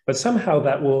 but somehow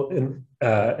that will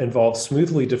involve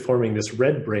smoothly deforming this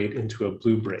red braid into a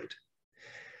blue braid.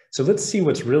 So let's see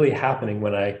what's really happening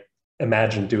when I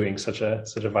imagine doing such a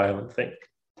violent thing.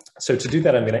 So to do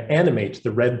that, I'm going to animate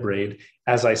the red braid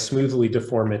as I smoothly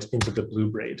deform it into the blue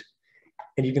braid.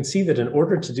 And you can see that in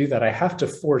order to do that, I have to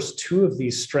force two of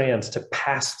these strands to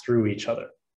pass through each other.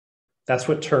 That's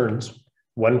what turns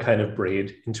one kind of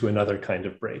braid into another kind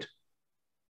of braid.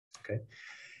 Okay.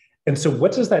 And so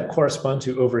what does that correspond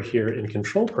to over here in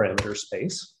control parameter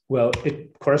space? Well,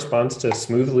 it corresponds to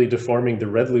smoothly deforming the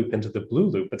red loop into the blue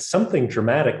loop, but something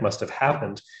dramatic must have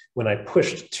happened when I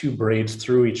pushed two braids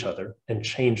through each other and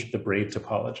changed the braid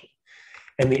topology.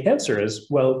 And the answer is,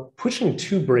 well, pushing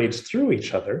two braids through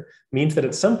each other means that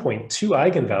at some point, two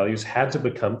eigenvalues had to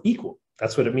become equal.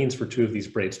 That's what it means for two of these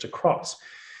braids to cross.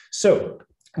 So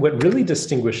what really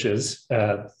distinguishes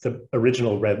the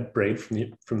original red braid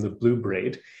from the blue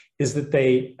braid is that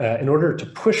they, in order to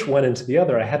push one into the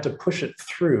other, I had to push it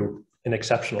through an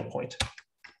exceptional point.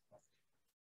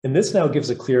 And this now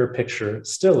gives a clearer picture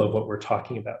still of what we're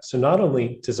talking about. So not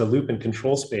only does a loop in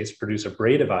control space produce a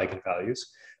braid of eigenvalues,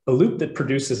 a loop that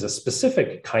produces a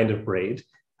specific kind of braid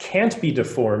can't be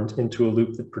deformed into a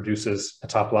loop that produces a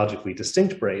topologically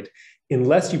distinct braid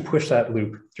unless you push that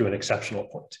loop through an exceptional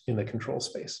point in the control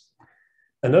space.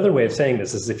 Another way of saying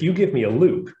this is if you give me a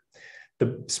loop,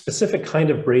 the specific kind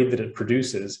of braid that it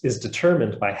produces is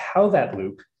determined by how that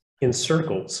loop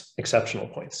encircles exceptional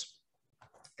points.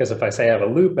 Because if I say I have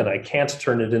a loop and I can't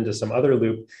turn it into some other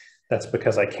loop, that's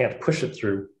because I can't push it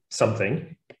through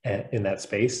something in that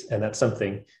space, and that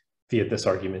something via this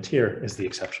argument here is the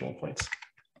exceptional points.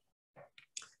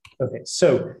 Okay,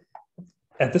 so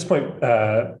at this point,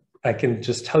 I can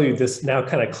just tell you this now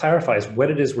kind of clarifies what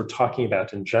it is we're talking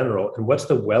about in general and what's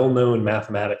the well-known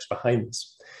mathematics behind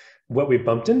this. what we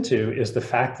bumped into is the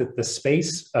fact that the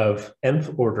space of nth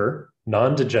order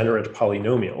non-degenerate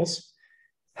polynomials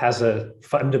has a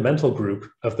fundamental group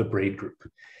of the braid group.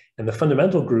 And the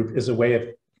fundamental group is a way of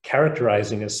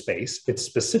characterizing a space.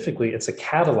 It's a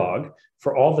catalog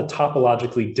for all the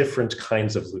topologically different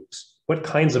kinds of loops. What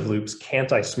kinds of loops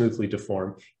can't I smoothly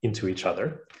deform into each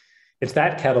other? It's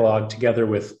that catalog together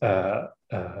with a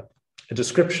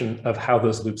description of how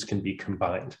those loops can be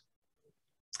combined.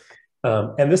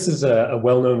 And this is a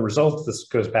well-known result. This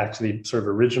goes back to the sort of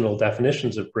original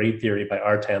definitions of braid theory by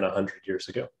Artan 100 years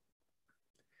ago.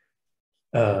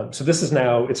 So this is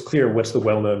now, it's clear what's the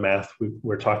well-known math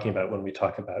we're talking about when we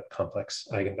talk about complex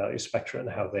eigenvalue spectra and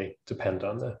how they depend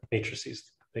on the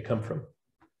matrices they come from.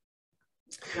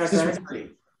 I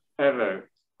have a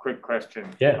quick question.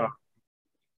 Yeah.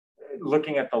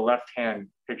 Looking at the left-hand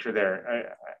picture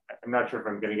there, I'm not sure if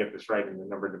I'm going to get this right in the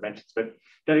number of dimensions, but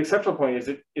that exceptional point, is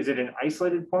it an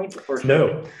isolated point or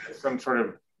no, some sort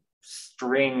of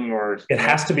string or? It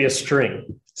has to be a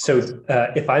string. So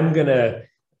if I'm going to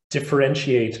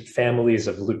differentiate families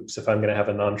of loops, if I'm going to have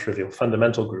a non-trivial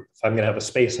fundamental group, if I'm going to have a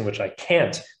space in which I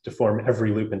can't deform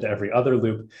every loop into every other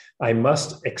loop, I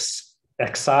must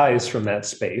excise from that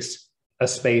space a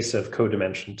space of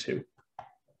codimension 2.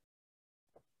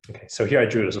 Okay, so here I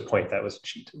drew it as a point. That was a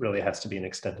cheat. It really has to be an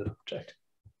extended object.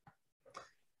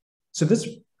 So this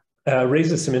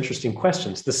raises some interesting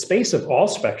questions. The space of all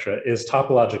spectra is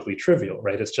topologically trivial,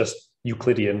 right? It's just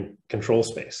Euclidean control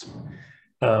space.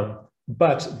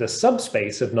 But the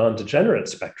subspace of non-degenerate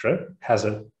spectra has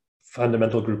a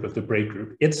fundamental group of the braid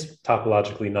group. It's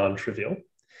topologically non-trivial.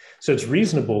 So it's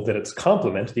reasonable that its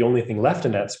complement, the only thing left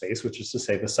in that space, which is to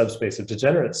say the subspace of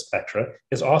degenerate spectra,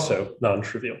 is also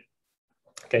non-trivial.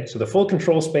 Okay, so the full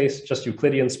control space, just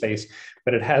Euclidean space,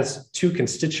 but it has two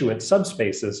constituent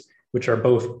subspaces, which are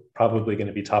both probably going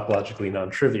to be topologically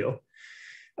non-trivial.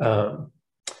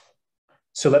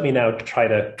 So let me now try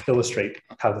to illustrate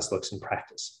how this looks in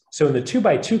practice. So in the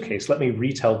 2x2 case, let me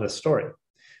retell this story.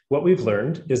 What we've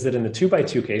learned is that in the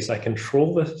 2x2 case, I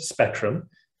control the spectrum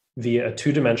via a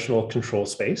two-dimensional control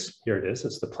space. Here it is,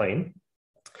 it's the plane.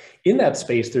 In that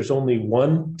space, there's only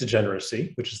one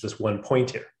degeneracy, which is this one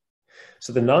point here.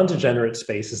 So the non-degenerate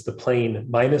space is the plane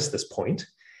minus this point.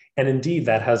 And indeed,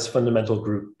 that has fundamental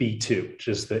group B2, which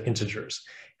is the integers.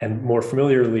 And more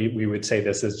familiarly, we would say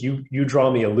this as you draw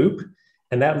me a loop,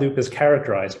 and that loop is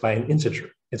characterized by an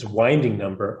integer, its winding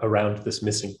number around this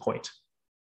missing point.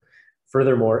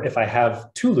 Furthermore, if I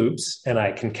have two loops and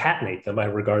I concatenate them, I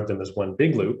regard them as one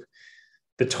big loop,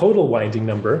 the total winding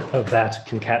number of that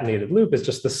concatenated loop is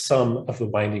just the sum of the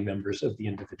winding numbers of the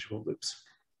individual loops.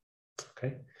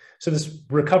 Okay. So this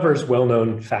recovers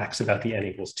well-known facts about the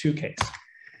n=2 case.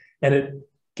 And it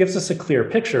gives us a clear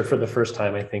picture for the first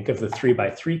time, I think, of the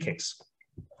 3x3 case.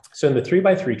 So in the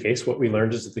 3x3 case, what we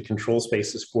learned is that the control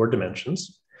space is 4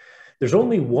 dimensions. There's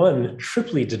only one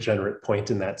triply degenerate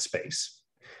point in that space.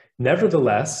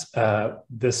 Nevertheless,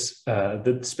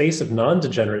 the space of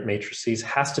non-degenerate matrices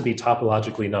has to be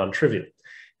topologically non-trivial.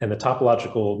 And the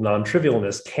topological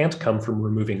non-trivialness can't come from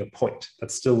removing a point.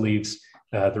 That still leaves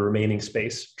the remaining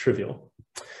space trivial.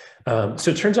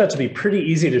 So it turns out to be pretty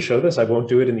easy to show this. I won't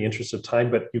do it in the interest of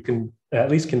time, but you can at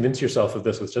least convince yourself of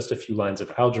this with just a few lines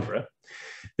of algebra,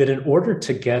 that in order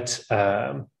to get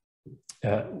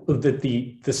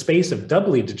the space of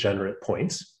doubly degenerate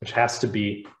points, which has to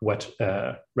be what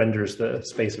renders the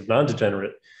space of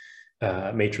non-degenerate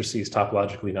matrices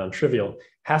topologically non-trivial,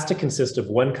 has to consist of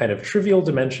one kind of trivial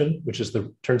dimension, which is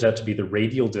turns out to be the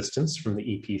radial distance from the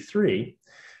EP3,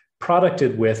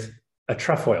 producted with a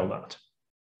trefoil knot.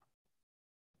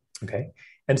 Okay,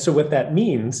 and so what that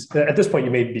means, at this point you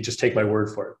maybe just take my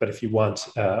word for it, but if you want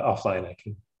offline, I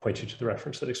can point you to the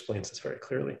reference that explains this very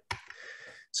clearly.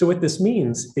 So what this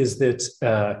means is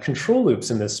that control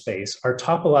loops in this space are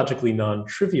topologically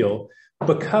non-trivial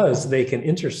because they can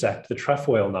intersect the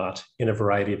trefoil knot in a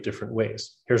variety of different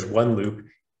ways. Here's one loop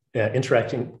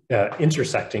intersecting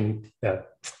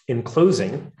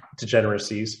enclosing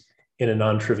degeneracies in a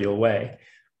non-trivial way.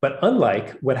 But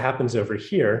unlike what happens over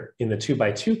here in the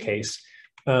 2x2 case,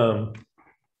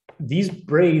 these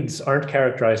braids aren't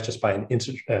characterized just by an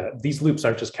integer. These loops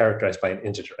aren't just characterized by an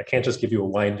integer. I can't just give you a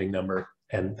winding number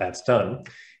and that's done.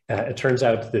 It turns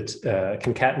out that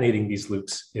concatenating these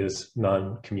loops is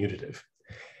non-commutative.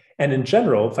 And in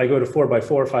general, if I go to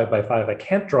 4x4 or 5x5, I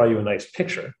can't draw you a nice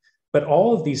picture, but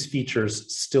all of these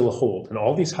features still hold. In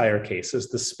all these higher cases,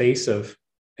 the space of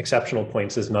exceptional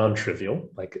points is non-trivial,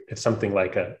 like it's something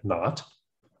like a knot.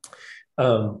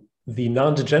 The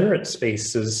non-degenerate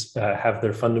spaces have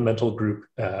their fundamental group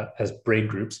as braid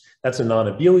groups. That's a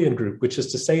non-abelian group, which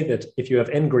is to say that if you have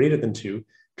n greater than 2,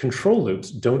 control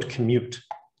loops don't commute.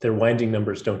 Their winding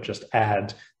numbers don't just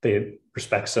add. They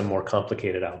respect some more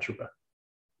complicated algebra.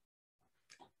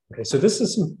 Okay, so this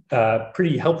is some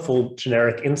pretty helpful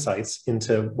generic insights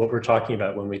into what we're talking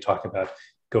about when we talk about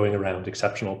going around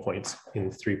exceptional points in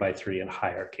 3x3 and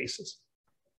higher cases.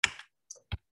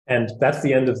 And that's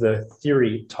the end of the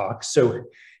theory talk. So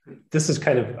this is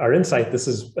kind of our insight. This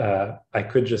is, I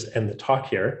could just end the talk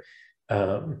here.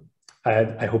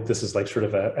 I hope this is like sort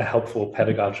of a helpful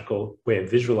pedagogical way of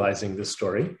visualizing this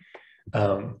story.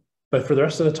 But for the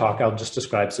rest of the talk, I'll just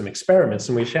describe some experiments,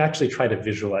 and we should actually try to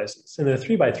visualize this. In the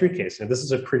 3x3 case, and this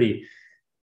is a pretty,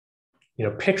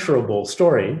 picturable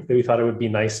story that we thought it would be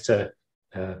nice to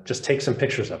just take some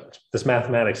pictures of it. This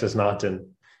mathematics is not in,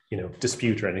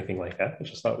 dispute or anything like that. I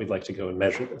just thought we'd like to go and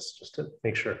measure this just to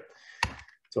make sure.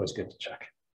 It's always good to check.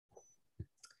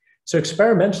 So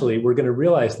experimentally, we're going to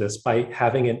realize this by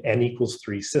having an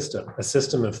n=3 system, a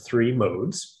system of 3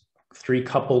 modes, 3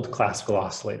 coupled classical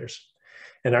oscillators.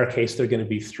 In our case, they're going to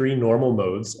be 3 normal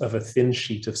modes of a thin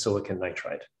sheet of silicon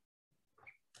nitride.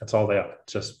 That's all they are,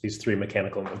 just these 3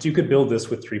 mechanical modes. You could build this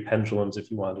with 3 pendulums if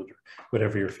you wanted, or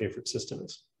whatever your favorite system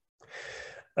is.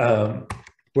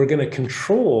 We're going to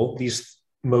control these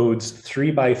modes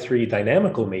 3x3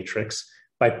 dynamical matrix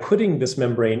by putting this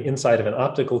membrane inside of an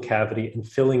optical cavity and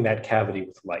filling that cavity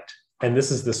with light. And this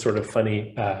is this sort of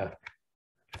funny, I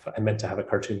meant to have a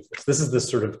cartoon for this. This is this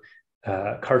sort of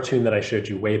cartoon that I showed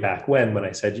you way back when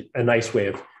I said a nice way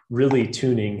of really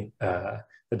tuning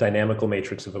the dynamical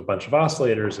matrix of a bunch of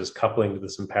oscillators is coupling to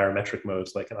some parametric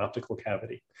modes like an optical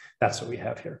cavity. That's what we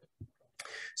have here.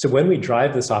 So when we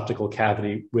drive this optical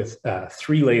cavity with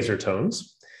 3 laser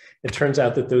tones, it turns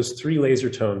out that those 3 laser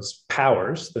tones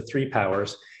powers, the 3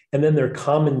 powers, and then their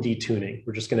common detuning.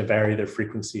 We're just going to vary their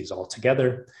frequencies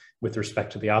altogether with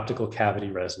respect to the optical cavity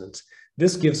resonance.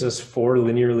 This gives us 4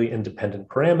 linearly independent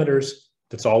parameters.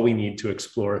 That's all we need to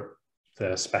explore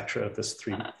the spectra of this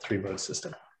three-mode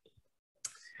system.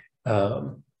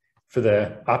 For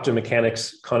the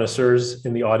optomechanics connoisseurs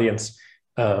in the audience,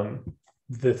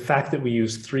 the fact that we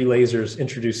use 3 lasers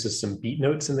introduces some beat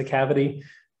notes in the cavity.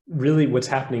 Really what's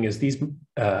happening is these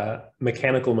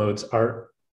mechanical modes are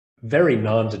very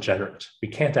non-degenerate. We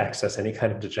can't access any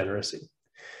kind of degeneracy.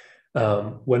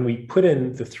 When we put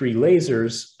in the 3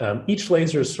 lasers, each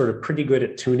laser is sort of pretty good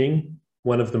at tuning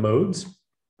one of the modes,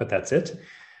 but that's it.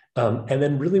 And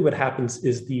then really what happens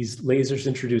is these lasers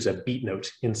introduce a beat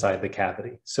note inside the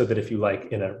cavity, so that if you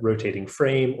like in a rotating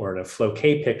frame or in a flow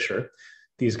K picture,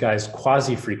 these guys'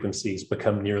 quasi-frequencies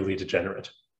become nearly degenerate.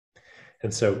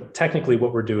 And so technically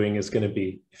what we're doing is going to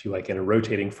be, if you like, in a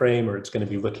rotating frame, or it's going to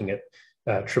be looking at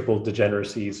triple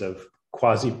degeneracies of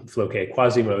quasi-flow K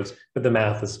quasi-modes, but the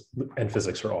math and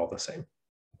physics are all the same.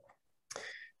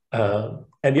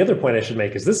 And the other point I should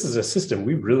make is this is a system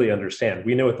we really understand.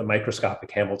 We know what the microscopic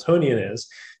Hamiltonian is,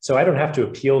 so I don't have to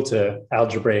appeal to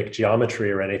algebraic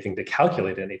geometry or anything to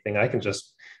calculate anything. I can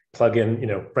just plug in,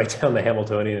 write down the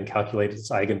Hamiltonian and calculate its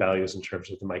eigenvalues in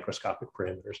terms of the microscopic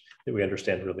parameters that we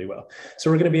understand really well. So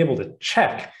we're going to be able to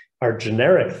check our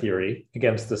generic theory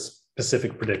against the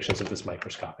specific predictions of this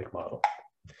microscopic model.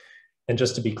 And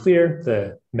just to be clear,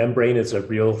 the membrane is a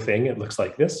real thing. It looks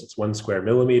like this. It's 1 square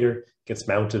millimeter, gets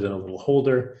mounted in a little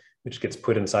holder, which gets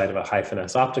put inside of a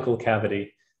high-finesse optical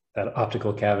cavity. That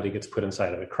optical cavity gets put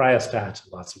inside of a cryostat,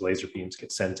 and lots of laser beams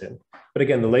get sent in. But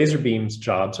again, the laser beams'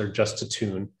 jobs are just to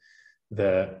tune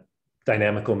the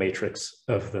dynamical matrix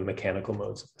of the mechanical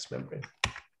modes of this membrane.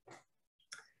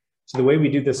 So the way we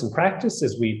do this in practice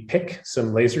is we pick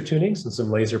some laser tunings and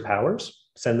some laser powers,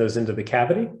 send those into the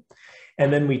cavity,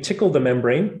 and then we tickle the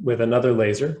membrane with another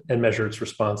laser and measure its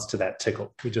response to that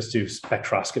tickle. We just do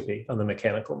spectroscopy on the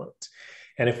mechanical modes.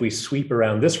 And if we sweep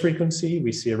around this frequency,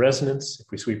 we see a resonance. If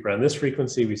we sweep around this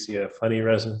frequency, we see a funny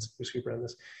resonance. If we sweep around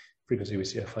this frequency, we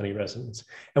see a funny resonance.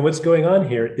 And what's going on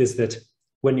here is that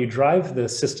when you drive the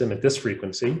system at this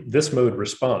frequency, this mode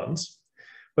responds.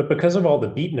 But because of all the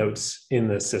beat notes in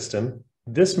the system,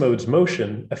 this mode's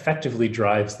motion effectively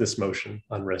drives this motion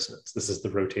on resonance. This is the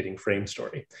rotating frame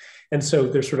story. And so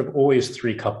there's sort of always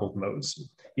 3 coupled modes.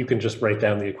 You can just write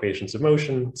down the equations of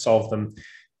motion, solve them.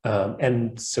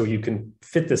 And so you can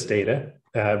fit this data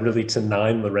really to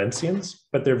 9 Lorentzians,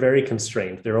 but they're very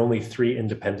constrained. There are only 3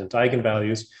 independent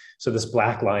eigenvalues. So this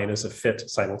black line is a fit,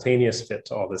 simultaneous fit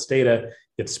to all this data.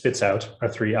 It spits out our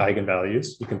 3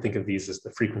 eigenvalues. You can think of these as the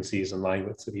frequencies and line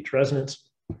widths of each resonance.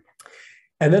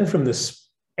 And then from the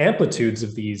amplitudes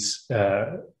of these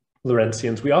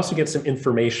Lorentzians, we also get some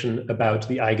information about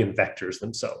the eigenvectors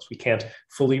themselves. We can't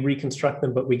fully reconstruct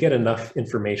them, but we get enough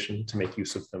information to make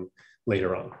use of them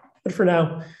later on. But for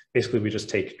now, basically, we just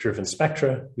take driven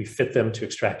spectra, we fit them to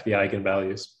extract the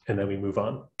eigenvalues, and then we move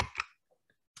on.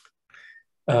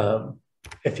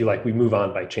 If you like, we move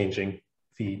on by changing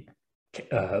the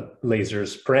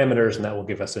laser's parameters, and that will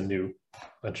give us a new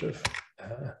bunch of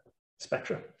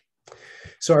spectra.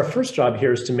 So our first job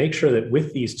here is to make sure that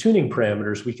with these tuning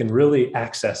parameters, we can really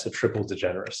access a triple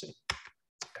degeneracy.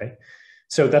 Okay,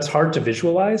 so that's hard to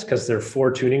visualize because there are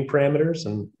 4 tuning parameters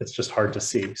and it's just hard to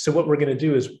see. So what we're going to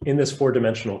do is in this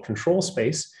 4-dimensional control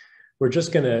space, we're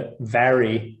just going to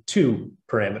vary 2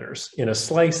 parameters in a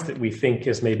slice that we think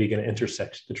is maybe going to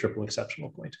intersect the triple exceptional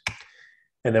point.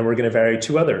 And then we're going to vary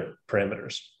 2 other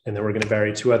parameters. And then we're going to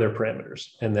vary 2 other parameters.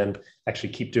 And then actually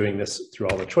keep doing this through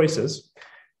all the choices.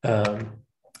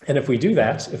 And if we do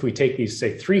that, if we take these,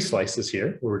 say, 3 slices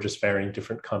here, where we're just varying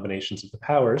different combinations of the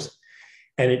powers,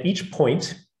 and at each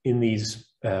point in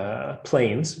these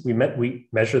planes, we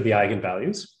measure the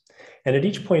eigenvalues. And at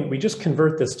each point, we just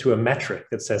convert this to a metric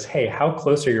that says, hey, how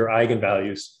close are your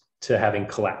eigenvalues to having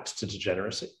collapsed to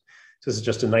degeneracy? So this is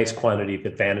just a nice quantity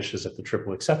that vanishes at the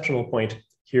triple exceptional point.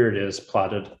 Here it is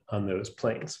plotted on those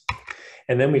planes.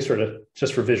 And then we sort of,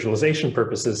 just for visualization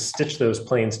purposes, stitch those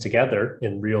planes together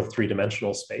in real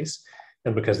 3-dimensional space.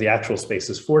 And because the actual space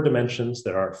is 4 dimensions,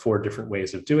 there are 4 different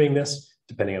ways of doing this,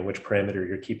 depending on which parameter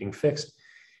you're keeping fixed.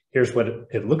 Here's what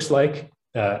it looks like.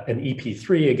 An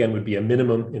EP3, again, would be a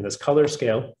minimum in this color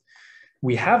scale.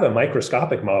 We have a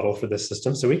microscopic model for this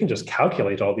system, so we can just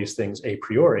calculate all these things a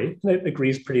priori, and it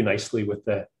agrees pretty nicely with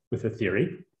the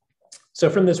theory. So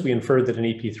from this, we inferred that an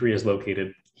EP3 is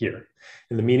located here.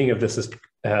 And the meaning of this is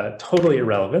totally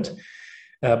irrelevant,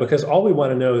 because all we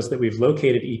want to know is that we've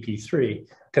located EP3,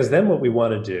 because then what we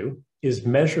want to do is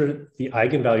measure the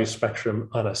eigenvalue spectrum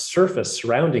on a surface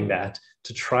surrounding that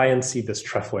to try and see this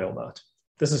trefoil knot.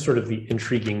 This is sort of the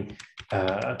intriguing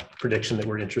prediction that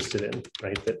we're interested in,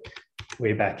 right? That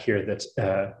way back here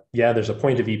that, yeah, there's a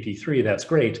point of EP3, that's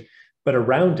great, but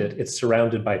around it, it's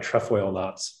surrounded by trefoil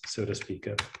knots, so to speak,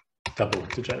 of double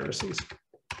degeneracies.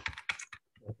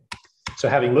 So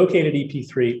having located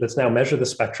EP3, let's now measure the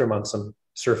spectrum on some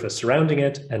surface surrounding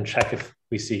it and check if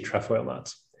we see trefoil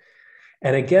knots.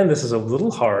 And again, this is a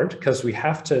little hard because we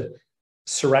have to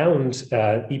surround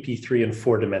EP3 in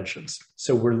 4 dimensions.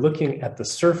 So we're looking at the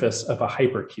surface of a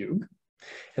hypercube.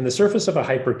 And the surface of a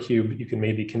hypercube, you can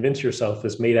maybe convince yourself,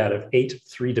 is made out of 8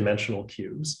 3-dimensional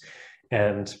cubes.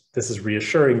 And this is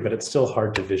reassuring, but it's still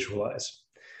hard to visualize.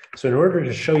 So in order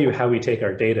to show you how we take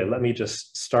our data, let me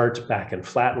just start back in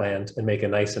flatland and make a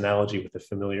nice analogy with a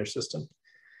familiar system.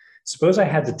 Suppose I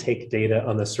had to take data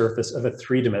on the surface of a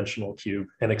 3-dimensional cube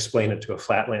and explain it to a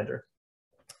flatlander.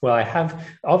 Well, I have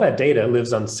all that data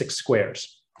lives on 6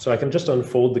 squares. So I can just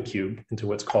unfold the cube into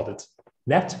what's called its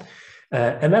net.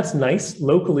 And that's nice.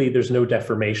 Locally, there's no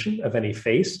deformation of any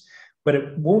face, but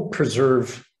it won't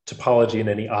preserve topology in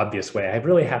any obvious way. I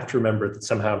really have to remember that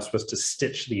somehow I'm supposed to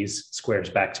stitch these squares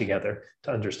back together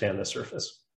to understand the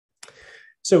surface.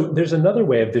 So there's another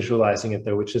way of visualizing it,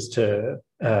 though, which is to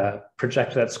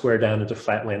project that square down into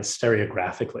flatland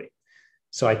stereographically.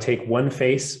 So I take one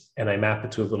face and I map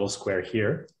it to a little square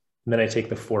here. And then I take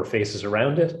the 4 faces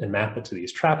around it and map it to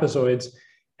these trapezoids.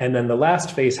 And then the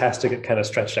last face has to get kind of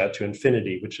stretched out to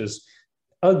infinity, which is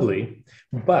ugly,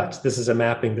 but this is a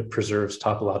mapping that preserves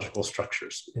topological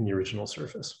structures in the original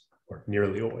surface, or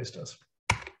nearly always does.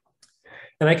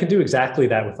 And I can do exactly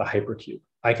that with the hypercube.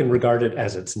 I can regard it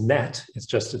as its net. It's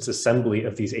just its assembly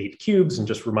of these 8 cubes and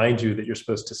just remind you that you're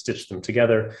supposed to stitch them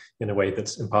together in a way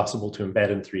that's impossible to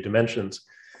embed in 3 dimensions.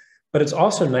 But it's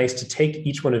also nice to take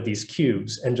each one of these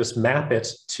cubes and just map it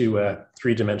to a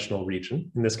 3-dimensional region.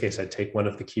 In this case, I'd take one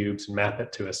of the cubes and map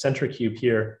it to a center cube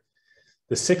here,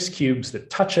 the 6 cubes that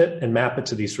touch it and map it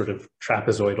to these sort of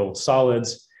trapezoidal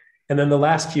solids. And then the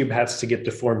last cube has to get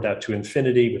deformed out to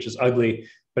infinity, which is ugly,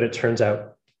 but it turns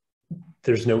out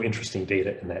there's no interesting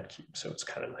data in that cube, so it's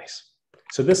kind of nice.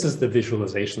 So this is the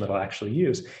visualization that I'll actually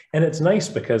use. And it's nice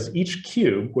because each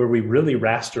cube, where we really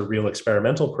raster real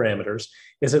experimental parameters,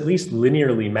 is at least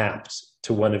linearly mapped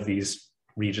to one of these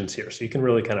regions here. So you can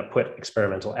really kind of put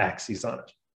experimental axes on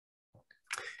it.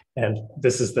 And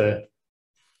this is the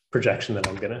projection that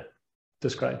I'm going to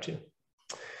describe to you.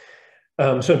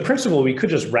 So in principle, we could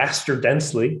just raster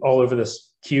densely all over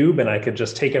this cube, and I could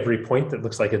just take every point that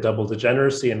looks like a double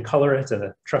degeneracy and color it, and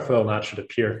a trefoil knot should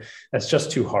appear. That's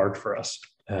just too hard for us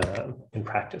in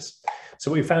practice. So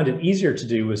what we found it easier to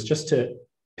do was just to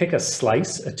pick a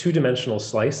slice, a 2-dimensional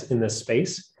slice in this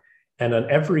space, and on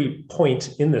every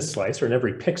point in this slice, or in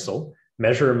every pixel,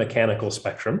 measure a mechanical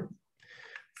spectrum.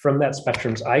 From that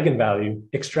spectrum's eigenvalue,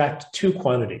 extract two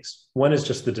quantities. One is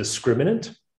just the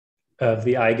discriminant of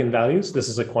the eigenvalues. This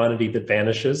is a quantity that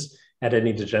vanishes at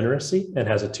any degeneracy and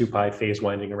has a 2 pi phase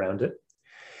winding around it.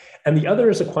 And the other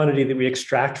is a quantity that we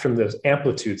extract from the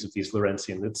amplitudes of these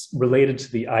Lorentzian that's related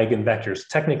to the eigenvectors.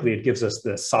 Technically, it gives us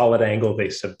the solid angle they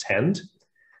subtend.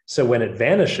 So when it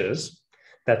vanishes,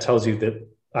 that tells you that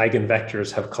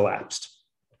eigenvectors have collapsed.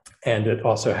 And it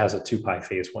also has a 2 pi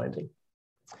phase winding.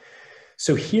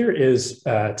 So here is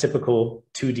a typical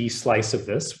 2D slice of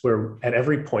this, where at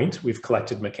every point we've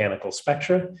collected mechanical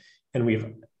spectra and we've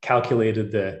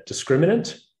calculated the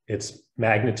discriminant, its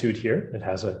magnitude here, it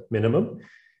has a minimum.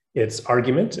 Its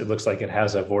argument, it looks like it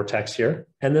has a vortex here.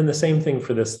 And then the same thing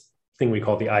for this thing we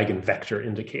call the eigenvector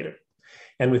indicator.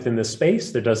 And within this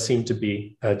space, there does seem to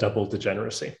be a double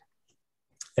degeneracy.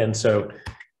 And so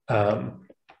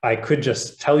I could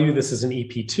just tell you this is an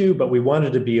EP2, but we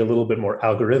wanted to be a little bit more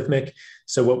algorithmic.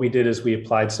 So what we did is we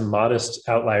applied some modest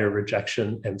outlier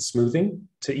rejection and smoothing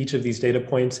to each of these data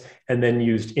points, and then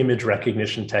used image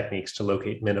recognition techniques to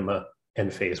locate minima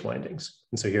and phase windings.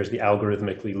 And so here's the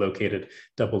algorithmically located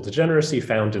double degeneracy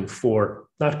found in 4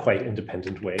 not quite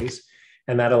independent ways.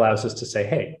 And that allows us to say,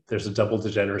 hey, there's a double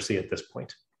degeneracy at this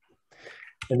point.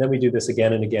 And then we do this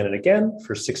again and again and again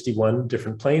for 61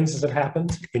 different planes as it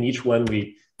happened. In each one,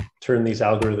 we turn these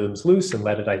algorithms loose and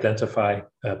let it identify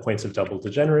points of double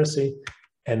degeneracy.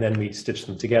 And then we stitch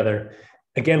them together.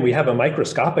 Again, we have a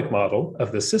microscopic model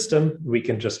of the system. We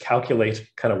can just calculate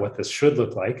kind of what this should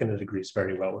look like, and it agrees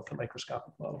very well with the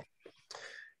microscopic model.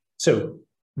 So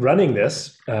running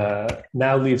this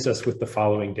now leaves us with the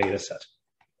following data set.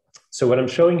 So what I'm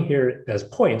showing here as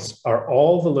points are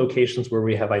all the locations where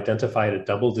we have identified a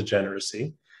double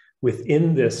degeneracy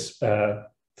within this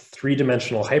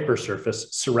 3-dimensional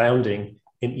hypersurface surrounding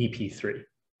an EP3.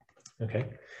 Okay,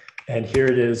 and here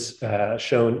it is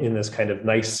shown in this kind of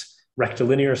nice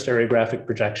rectilinear stereographic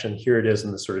projection. Here it is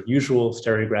in the sort of usual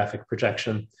stereographic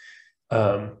projection.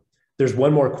 There's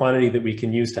one more quantity that we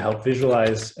can use to help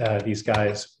visualize these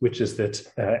guys, which is that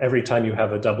every time you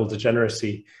have a double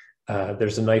degeneracy,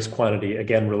 there's a nice quantity,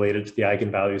 again, related to the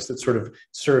eigenvalues that sort of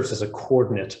serves as a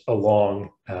coordinate along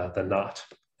the knot.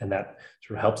 And that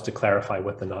sort of helps to clarify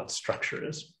what the knot structure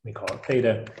is. We call it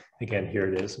theta. Again,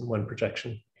 here it is in one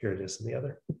projection. Here it is in the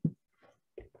other.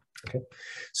 Okay,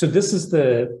 so this is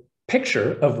the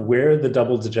picture of where the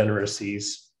double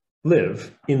degeneracies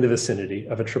live in the vicinity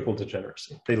of a triple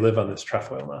degeneracy. They live on this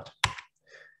trefoil knot.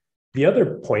 The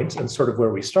other point, and sort of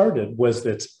where we started, was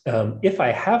that if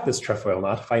I have this trefoil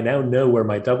knot, if I now know where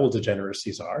my double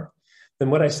degeneracies are, then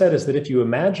what I said is that if you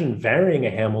imagine varying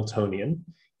a Hamiltonian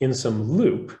in some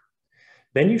loop,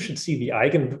 then you should see the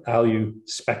eigenvalue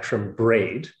spectrum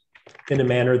braid in a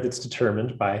manner that's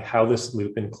determined by how this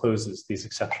loop encloses these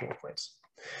exceptional points.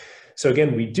 So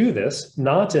again, we do this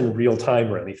not in real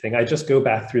time or anything. I just go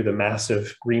back through the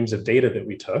massive reams of data that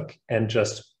we took and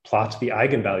just plot the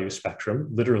eigenvalue spectrum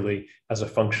literally as a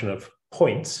function of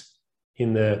points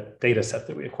in the data set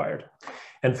that we acquired.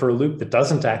 And for a loop that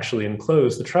doesn't actually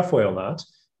enclose the trefoil knot,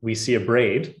 we see a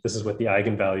braid. This is what the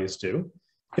eigenvalues do.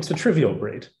 It's a trivial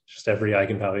braid, just every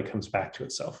eigenvalue comes back to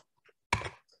itself.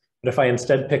 But if I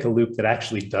instead pick a loop that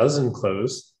actually does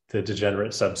enclose the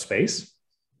degenerate subspace,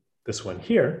 this one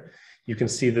here, you can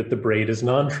see that the braid is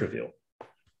non-trivial.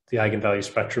 The eigenvalue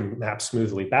spectrum maps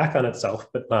smoothly back on itself,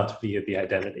 but not via the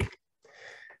identity.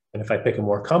 And if I pick a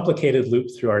more complicated loop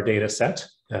through our data set,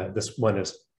 this one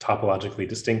is topologically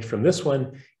distinct from this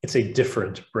one, it's a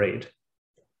different braid.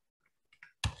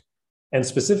 And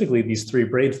specifically, these 3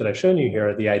 braids that I've shown you here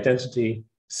are the identity,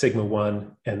 sigma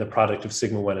 1, and the product of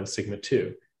sigma 1 and sigma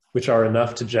 2, which are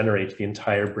enough to generate the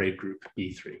entire braid group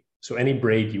B3. So any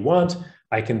braid you want,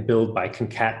 I can build by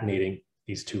concatenating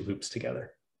these 2 loops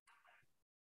together.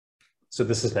 So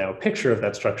this is now a picture of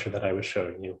that structure that I was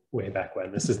showing you way back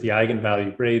when. This is the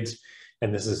eigenvalue braids,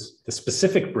 and this is the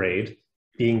specific braid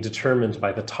being determined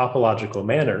by the topological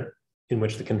manner in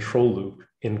which the control loop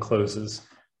encloses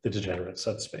the degenerate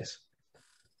subspace.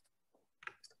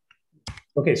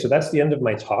 Okay, so that's the end of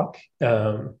my talk.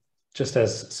 Just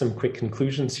as some quick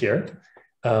conclusions here.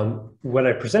 What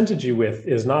I presented you with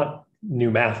is not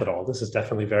new math at all. This is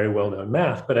definitely very well-known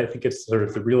math, but I think it's sort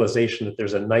of the realization that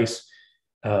there's a nice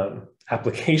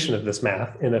application of this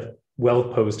math in a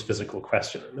well-posed physical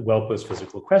question. The well-posed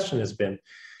physical question has been,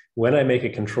 when I make a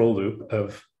control loop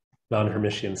of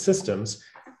non-Hermitian systems,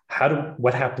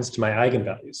 what happens to my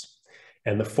eigenvalues?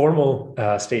 And the formal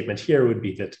statement here would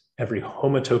be that every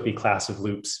homotopy class of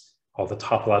loops, all the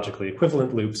topologically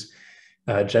equivalent loops,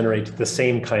 generate the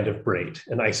same kind of braid,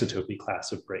 an isotopy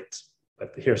class of braids.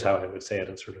 but here's how I would say it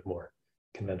in sort of more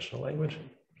conventional language.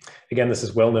 Again, this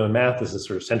is well-known math. This is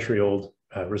sort of century-old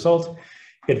result.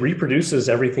 It reproduces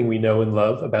everything we know and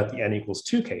love about the n equals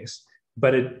 2 case,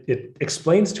 but it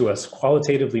explains to us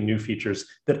qualitatively new features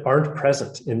that aren't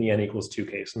present in the n equals 2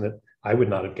 case and that I would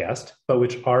not have guessed, but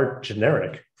which are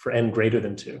generic for n greater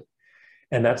than 2.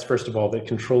 And that's, first of all, that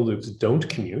control loops don't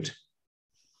commute,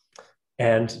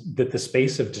 and that the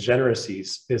space of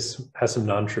degeneracies has some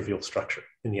non-trivial structure.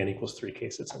 In the n equals 3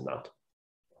 case, it's not.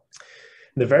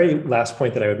 The very last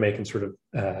point that I would make in sort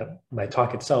of my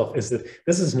talk itself is that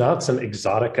this is not some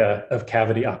exotica of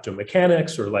cavity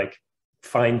optomechanics or like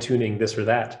fine-tuning this or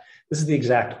that. This is the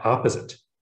exact opposite.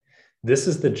 This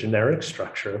is the generic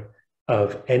structure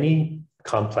of any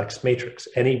complex matrix,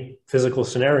 any physical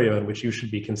scenario in which you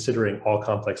should be considering all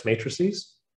complex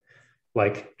matrices,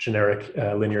 like generic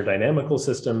linear dynamical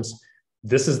systems.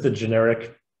 This is the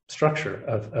generic structure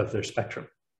of their spectrum.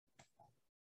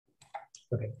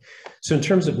 Okay, so in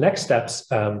terms of next steps,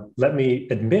 let me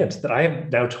admit that I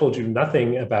have now told you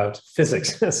nothing about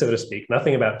physics, so to speak,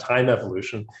 nothing about time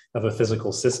evolution of a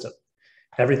physical system.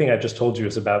 Everything I've just told you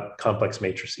is about complex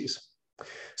matrices.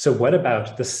 So what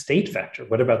about the state vector?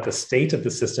 What about the state of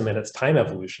the system and its time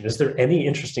evolution? Is there any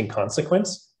interesting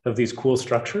consequence of these cool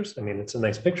structures? I mean, it's a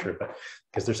nice picture, but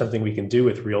is there something we can do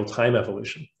with real time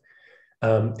evolution?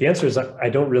 The answer is I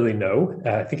don't really know.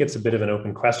 I think it's a bit of an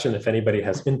open question. If anybody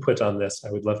has input on this,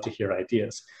 I would love to hear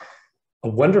ideas. A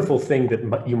wonderful thing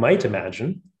that you might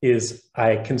imagine is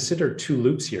I consider two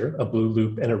loops here, a blue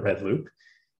loop and a red loop.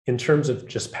 In terms of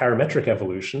just parametric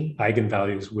evolution,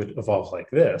 eigenvalues would evolve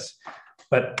like this.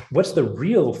 But what's the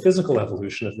real physical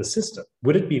evolution of the system?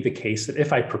 Would it be the case that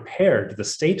if I prepared the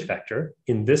state vector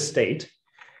in this state,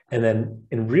 and then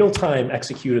in real time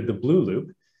executed the blue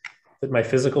loop, that my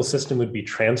physical system would be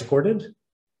transported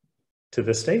to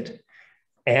this state?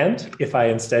 And if I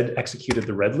instead executed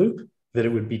the red loop, that it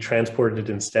would be transported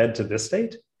instead to this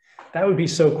state? That would be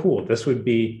so cool. This would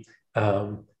be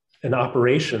an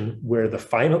operation where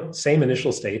the same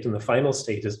initial state and the final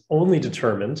state is only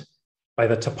determined by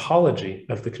the topology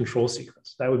of the control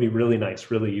sequence. That would be really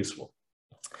nice, really useful.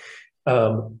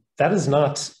 That is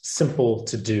not simple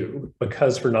to do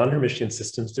because for non-Hermitian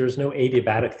systems, there is no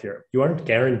adiabatic theorem. You aren't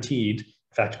guaranteed,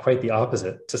 in fact, quite the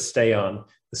opposite, to stay on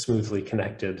the smoothly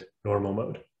connected normal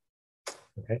mode.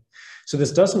 Okay, so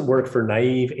this doesn't work for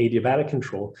naive adiabatic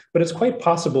control, but it's quite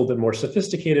possible that more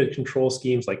sophisticated control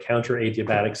schemes like counter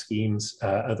adiabatic schemes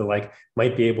or the like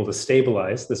might be able to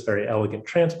stabilize this very elegant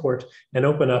transport and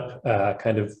open up a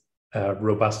kind of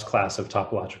robust class of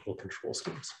topological control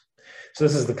schemes. So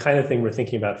this is the kind of thing we're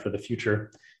thinking about for the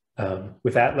future.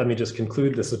 With that, let me just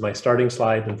conclude. This is my starting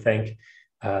slide and thank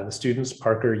the students,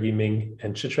 Parker, Yiming,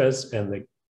 and Chitrez, and the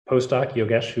postdoc,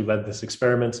 Yogesh, who led this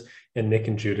experiment, and Nick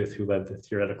and Judith, who led the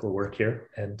theoretical work here.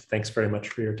 And thanks very much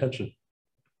for your attention.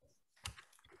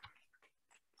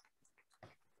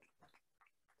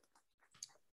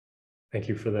 Thank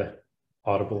you for the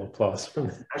audible applause.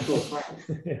 From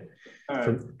yeah.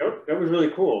 That was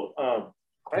really cool.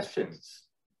 Questions,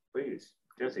 please,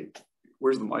 Jesse.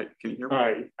 Where's the mic? Can you hear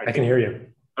me? I can hear you.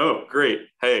 Oh, great.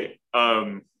 Hey,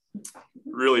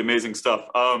 really amazing stuff.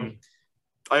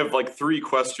 I have like 3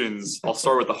 questions. I'll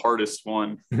start with the hardest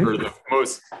one, or the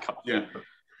most, yeah.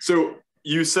 So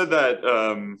you said that,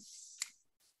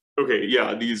 okay,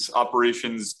 yeah, these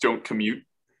operations don't commute,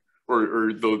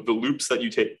 or the loops that you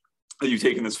take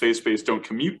in this phase space don't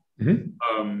commute.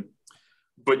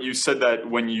 But you said that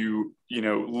when you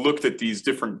looked at these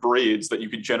different braids that you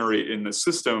could generate in the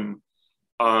system,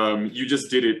 you just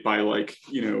did it by like,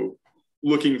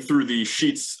 looking through the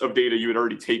sheets of data you had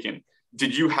already taken.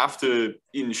 Did you have to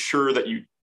ensure that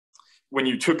when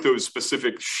you took those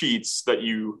specific sheets, that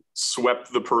you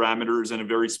swept the parameters in a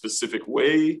very specific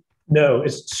way? No,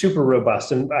 it's super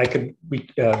robust. And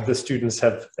the students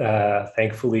have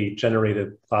thankfully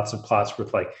generated lots of plots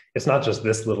with like, it's not just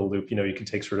this little loop, you can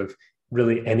take sort of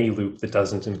really any loop that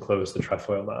doesn't enclose the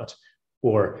trefoil knot,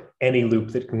 or any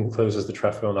loop that encloses the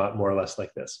trefoil knot more or less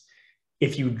like this.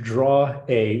 If you draw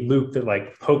a loop that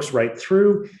like pokes right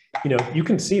through, you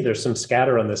can see there's some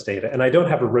scatter on this data. And I don't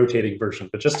have a rotating version,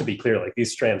 but just to be clear, like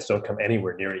these strands don't come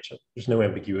anywhere near each other. There's no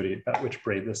ambiguity about which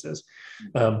braid this is.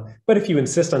 But if you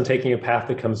insist on taking a path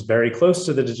that comes very close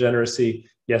to the degeneracy,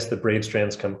 yes, the braid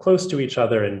strands come close to each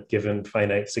other, and given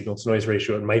finite signal to noise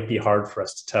ratio, it might be hard for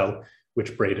us to tell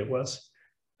which braid it was.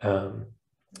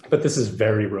 But this is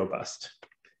very robust.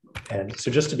 And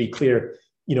so just to be clear,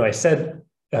 I said,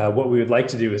 what we would like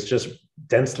to do is just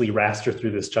densely raster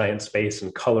through this giant space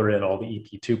and color in all the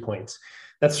EP2 points.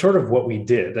 that's sort of what we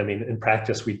did. I mean, in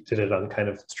practice, we did it on kind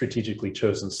of strategically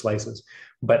chosen slices,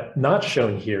 but not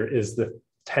shown here is the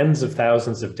tens of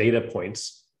thousands of data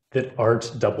points that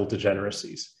aren't double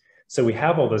degeneracies. So we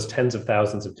have all those tens of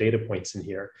thousands of data points in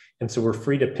here. And so we're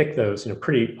free to pick those,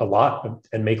 a lot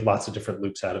and make lots of different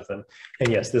loops out of them. And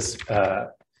yes, this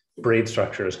braid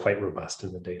structure is quite robust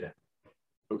in the data.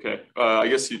 Okay, I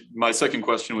guess my second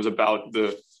question was about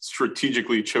the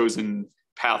strategically chosen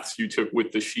paths you took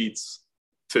with the sheets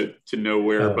to know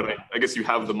where, but I guess you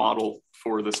have the model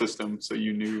for the system, so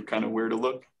you knew kind of where to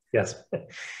look. Yes.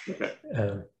 Okay.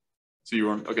 So you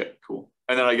weren't, okay, cool.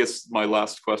 And then I guess my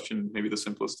last question, maybe the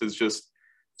simplest, is just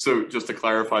to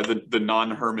clarify, the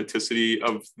non-hermiticity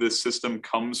of this system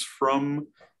comes from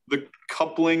the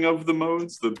coupling of the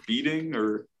modes, the beating,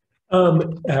 or?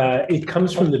 It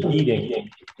comes from the beating.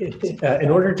 In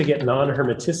order to get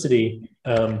non-hermiticity,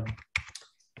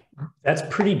 that's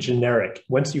pretty generic.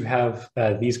 Once you have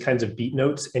these kinds of beat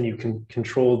notes and you can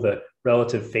control the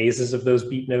relative phases of those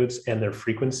beat notes and their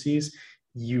frequencies,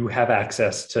 you have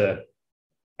access to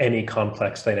any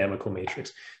complex dynamical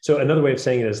matrix. So another way of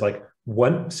saying it is like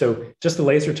so just the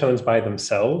laser tones by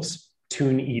themselves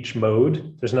tune each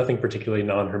mode. There's nothing particularly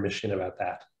non-Hermitian about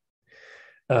that.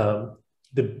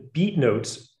 The beat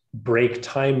notes break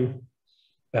time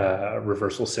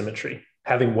reversal symmetry.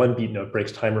 Having one beat note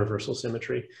breaks time reversal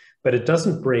symmetry, but it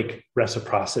doesn't break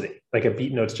reciprocity. Like a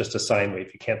beat note's just a sine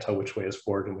wave. You can't tell which way is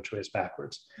forward and which way is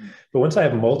backwards. But once I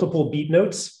have multiple beat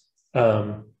notes,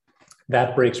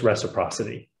 that breaks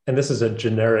reciprocity. And this is a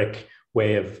generic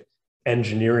way of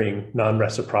engineering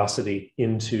non-reciprocity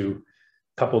into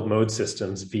coupled mode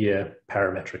systems via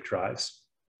parametric drives.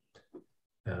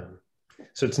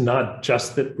 So it's not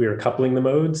just that we're coupling the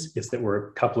modes, it's that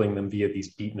we're coupling them via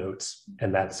these beat notes,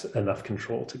 and that's enough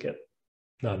control to get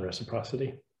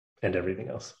non-reciprocity and everything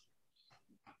else.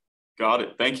 Got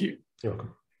it, thank you. You're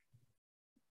welcome.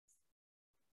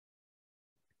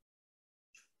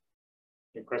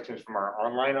 Any questions from our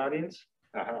online audience?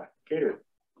 Cater.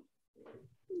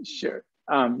 Sure.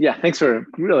 Yeah, thanks for a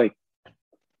really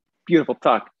beautiful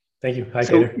talk. Thank you. Hi,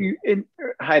 Cater.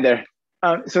 Hi there.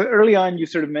 So early on, you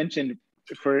sort of mentioned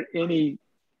for any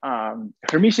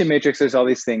Hermitian matrix, there's all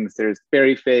these things. There's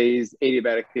Berry phase,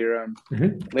 adiabatic theorem,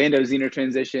 Landau-Zener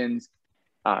transitions,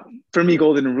 Fermi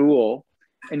golden rule,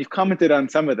 and you've commented on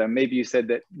some of them. Maybe you said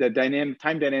that the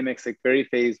time dynamics like Berry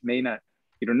phase may not,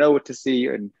 you don't know what to see,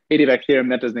 and adiabatic theorem,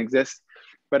 that doesn't exist.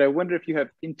 But I wonder if you have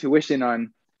intuition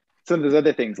on some of those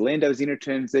other things, Landau-Zener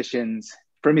transitions,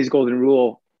 Fermi's golden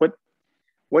rule.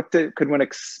 What could one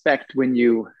expect when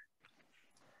you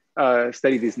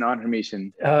study these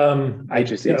non-Hermitian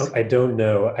matrices? I don't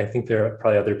know. I think there are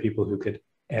probably other people who could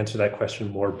answer that question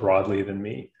more broadly than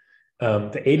me.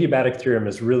 The adiabatic theorem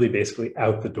is really basically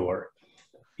out the door.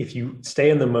 If you stay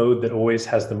in the mode that always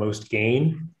has the most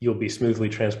gain, you'll be smoothly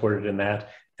transported in that.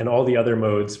 And all the other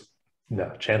modes,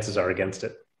 no, chances are against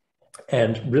it.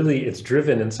 And really, it's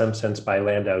driven in some sense by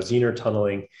Landau-Zener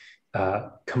tunneling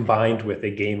combined with a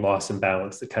gain loss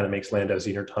imbalance that kind of makes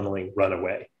Landau-Zener tunneling run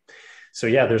away. So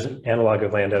yeah, there's an analog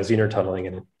of Landau-Zener tunneling,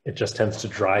 and it just tends to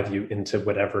drive you into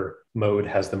whatever mode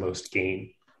has the most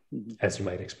gain, as you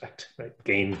might expect, right?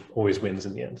 Gain always wins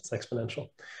in the end, it's exponential.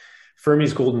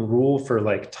 Fermi's golden rule for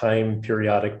like time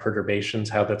periodic perturbations,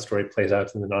 how that story plays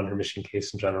out in the non-Hermitian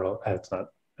case in general, that's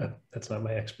not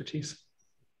my expertise.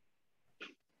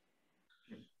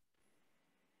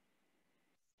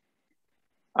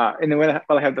 And then while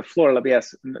I have the floor, let me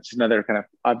ask just another kind of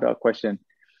oddball question.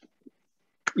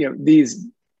 You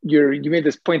made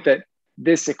this point that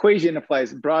this equation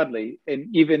applies broadly in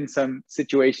even some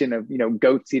situation of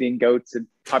goats eating goats and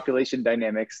population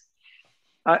dynamics.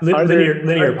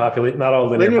 Linear population, not all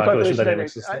linear population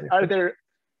dynamics.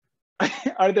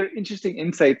 Are there interesting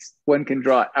insights one can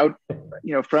draw out,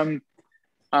 from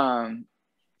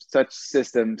such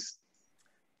systems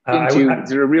into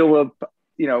the real world?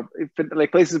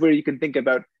 Like places where you can think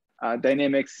about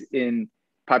dynamics in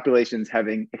populations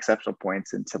having exceptional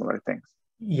points and similar things.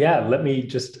 Yeah, let me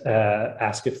just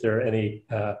ask if there are any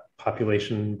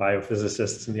population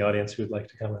biophysicists in the audience who would like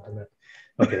to comment on that.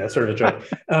 Okay, that's sort of a joke.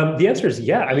 The answer is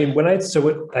yeah. I mean,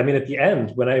 at the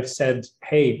end, when I've said,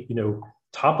 hey,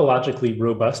 topologically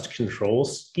robust control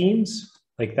schemes,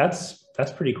 like that's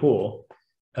pretty cool.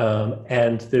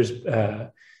 And there's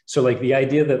so like the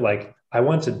idea that like I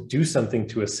want to do something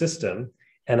to a system,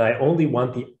 and I only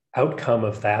want the outcome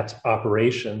of that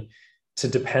operation to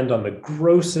depend on the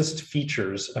grossest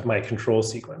features of my control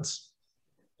sequence.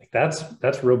 Like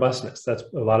that's robustness. That's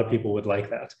a lot of people would like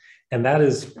that. And that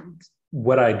is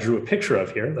what I drew a picture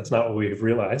of here. That's not what we've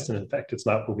realized. And in fact, it's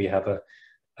not what we have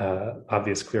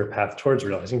obvious clear path towards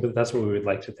realizing, but that's what we would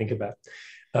like to think about.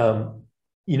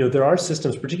 There are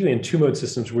systems, particularly in two-mode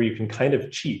systems, where you can kind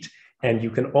of cheat and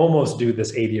you can almost do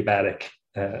this adiabatic,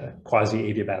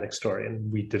 quasi-adiabatic story.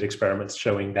 And we did experiments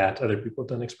showing that. Other people have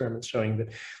done experiments showing that,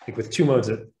 like with two modes,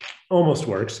 it almost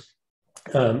works.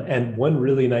 And one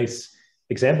really nice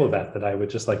example of that I would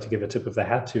just like to give a tip of the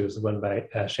hat to is the one by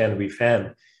Shan-Hui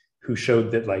Fan, who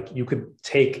showed that like you could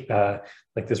take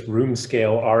like this room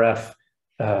scale RF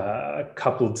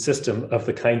coupled system of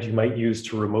the kind you might use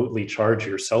to remotely charge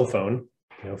your cell phone,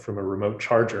 from a remote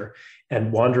charger,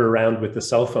 and wander around with the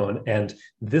cell phone. And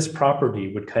this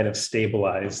property would kind of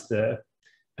stabilize the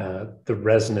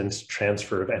resonance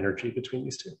transfer of energy between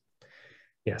these two.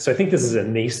 Yeah, so I think this is a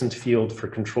nascent field for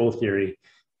control theory,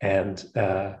 and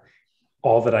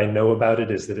all that I know about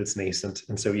it is that it's nascent.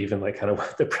 And so even like kind of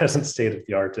what the present state of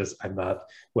the art is, I'm not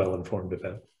well informed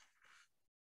about.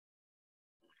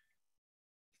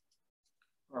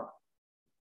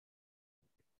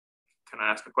 Can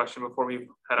I ask a question before we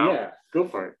head out? Yeah, go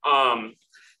for it.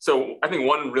 So I think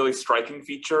one really striking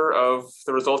feature of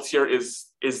the results here is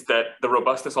that the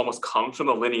robustness almost comes from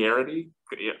the linearity.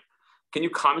 Can you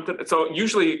comment on it? So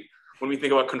usually when we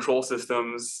think about control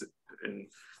systems in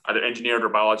either engineered or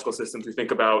biological systems, we think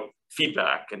about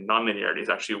feedback, and nonlinearity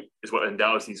is what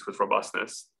endows these with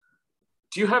robustness.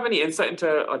 Do you have any insight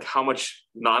into like how much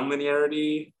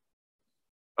nonlinearity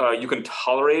you can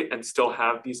tolerate and still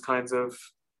have these kinds of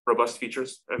robust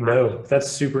features? No, that's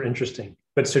super interesting.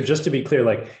 But so just to be clear,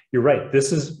 like you're right,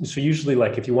 so usually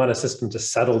like if you want a system to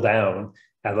settle down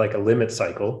at like a limit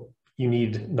cycle, you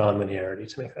need nonlinearity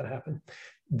to make that happen.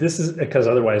 This is because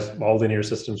otherwise all linear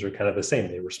systems are kind of the same.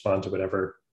 They respond to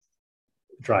whatever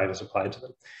drive is applied to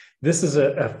them. This is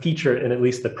a feature in at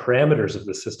least the parameters of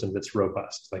the system that's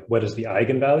robust. Like what is the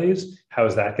eigenvalues? How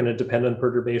is that going to depend on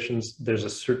perturbations? There's a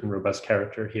certain robust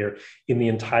character here in the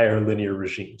entire linear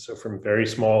regime. So from very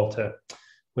small to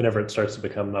whenever it starts to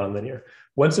become nonlinear.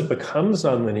 Once it becomes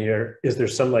nonlinear, is there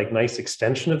some like nice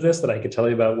extension of this that I could tell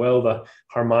you about? Well, the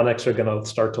harmonics are going to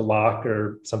start to lock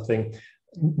or something.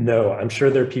 No, I'm sure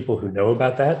there are people who know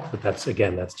about that, but that's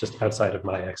just outside of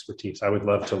my expertise. I would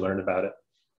love to learn about it.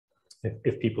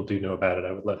 If people do know about it,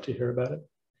 I would love to hear about it.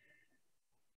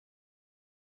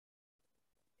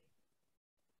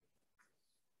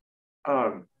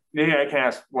 Maybe I can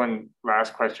ask one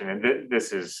last question, and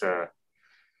this is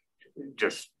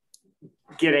just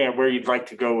getting at where you'd like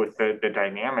to go with the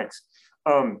dynamics.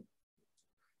 I'm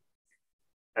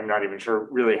not even sure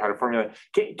really how to formulate.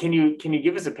 Can you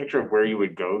give us a picture of where you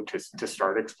would go to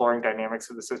start exploring dynamics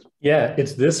of the system? Yeah,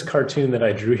 it's this cartoon that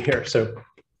I drew here. So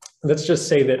let's just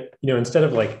say that, instead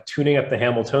of like tuning up the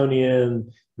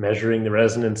Hamiltonian, measuring the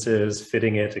resonances,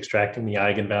 fitting it, extracting the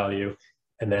eigenvalue,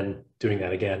 and then doing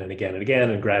that again and again and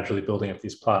again, and gradually building up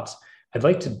these plots, I'd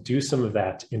like to do some of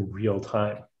that in real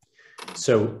time.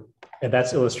 So, and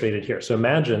that's illustrated here. So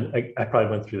imagine, I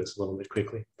probably went through this a little bit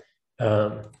quickly.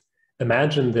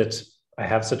 Imagine that I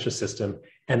have such a system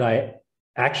and I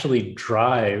actually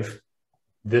drive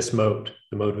this mode,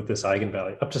 the mode with this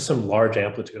eigenvalue, up to some large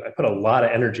amplitude. I put a lot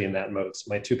of energy in that mode. So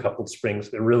my two coupled springs,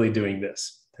 they're really doing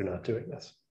this. They're not doing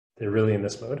this. They're really in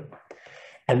this mode.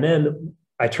 And then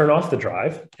I turn off the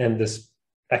drive and this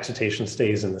excitation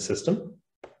stays in the system.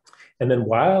 And then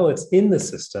while it's in the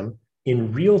system,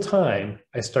 in real time,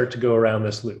 I start to go around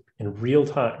this loop in real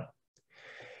time.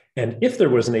 And if there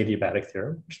was an adiabatic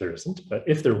theorem, which there isn't, but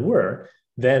if there were,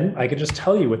 then I could just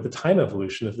tell you what the time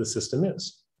evolution of the system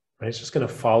is. Right? It's just going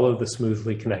to follow the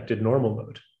smoothly connected normal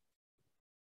mode.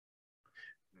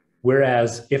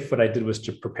 Whereas if what I did was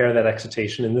to prepare that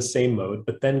excitation in the same mode,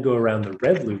 but then go around the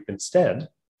red loop instead,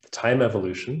 the time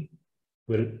evolution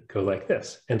would go like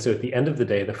this. And so at the end of the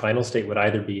day, the final state would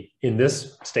either be in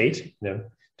this state,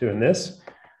 doing this,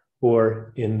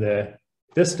 or in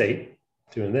this state,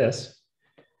 doing this,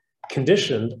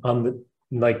 conditioned on the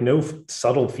like no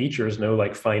subtle features, no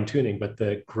like fine tuning, but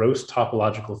the gross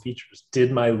topological features.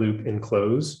 Did my loop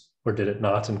enclose or did it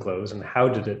not enclose? And how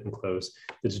did it enclose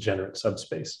the degenerate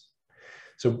subspace?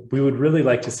 So we would really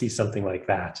like to see something like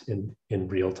that in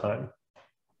real time.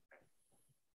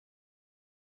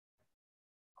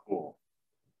 Cool.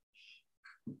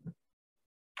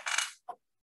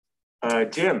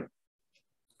 Jim.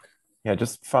 Yeah,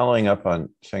 just following up on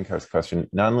Shankar's question,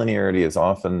 nonlinearity is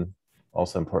often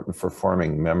also important for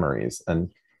forming memories.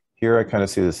 And here I kind of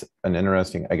see this an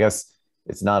interesting, I guess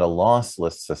it's not a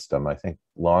lossless system. I think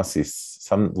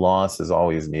some loss is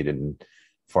always needed in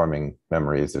forming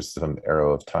memories. There's some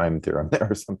arrow of time theorem there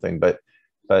or something, but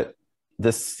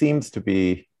this seems to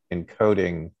be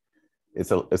encoding,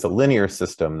 it's a linear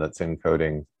system that's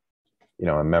encoding you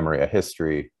know, a memory, a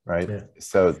history, right? Yeah.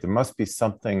 So there must be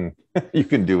something you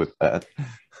can do with that.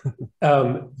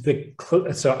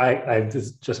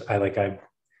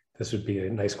 This would be a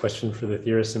nice question for the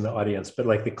theorists in the audience, but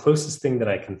like the closest thing that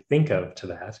I can think of to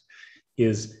that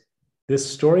is this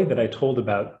story that I told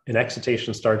about an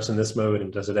excitation starts in this mode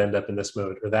and does it end up in this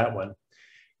mode or that one,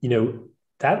 you know,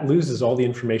 that loses all the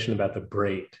information about the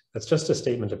braid. That's just a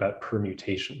statement about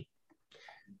permutation.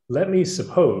 Let me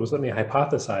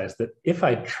hypothesize that if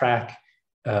I track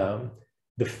the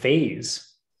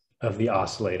phase of the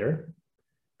oscillator,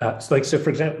 so for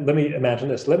example, let me imagine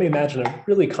this. Let me imagine a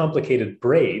really complicated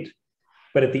braid,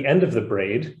 but at the end of the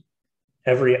braid,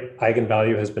 every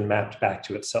eigenvalue has been mapped back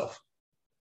to itself.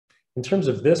 In terms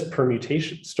of this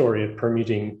permutation story of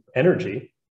permuting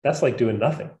energy, that's like doing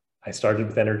nothing. I started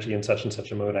with energy in such and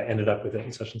such a mode. I ended up with it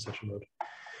in such and such a mode.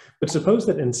 But suppose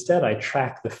that instead I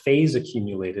track the phase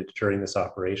accumulated during this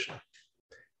operation.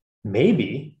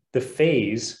 Maybe the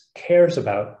phase cares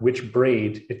about which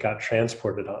braid it got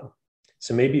transported on.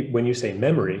 So maybe when you say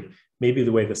memory, maybe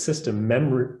the way the system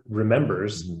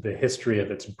remembers the history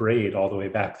of its braid all the way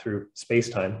back through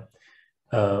space-time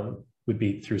would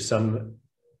be through some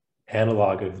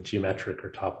analog of geometric or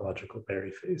topological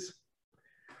Berry phase.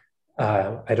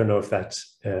 I don't know if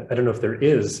there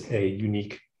is a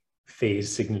unique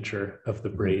phase signature of the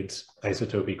braids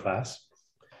isotopy class,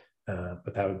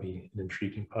 but that would be an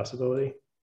intriguing possibility.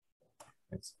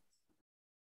 Thanks.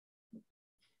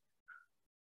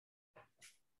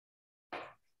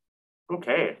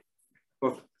 Okay.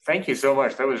 Well, thank you so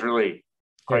much. That was really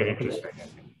quite interesting.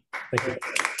 Thank you.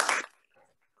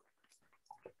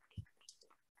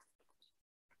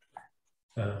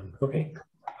 Okay,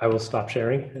 I will stop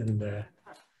sharing and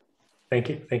thank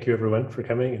you everyone for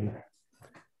coming and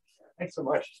thanks so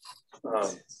much.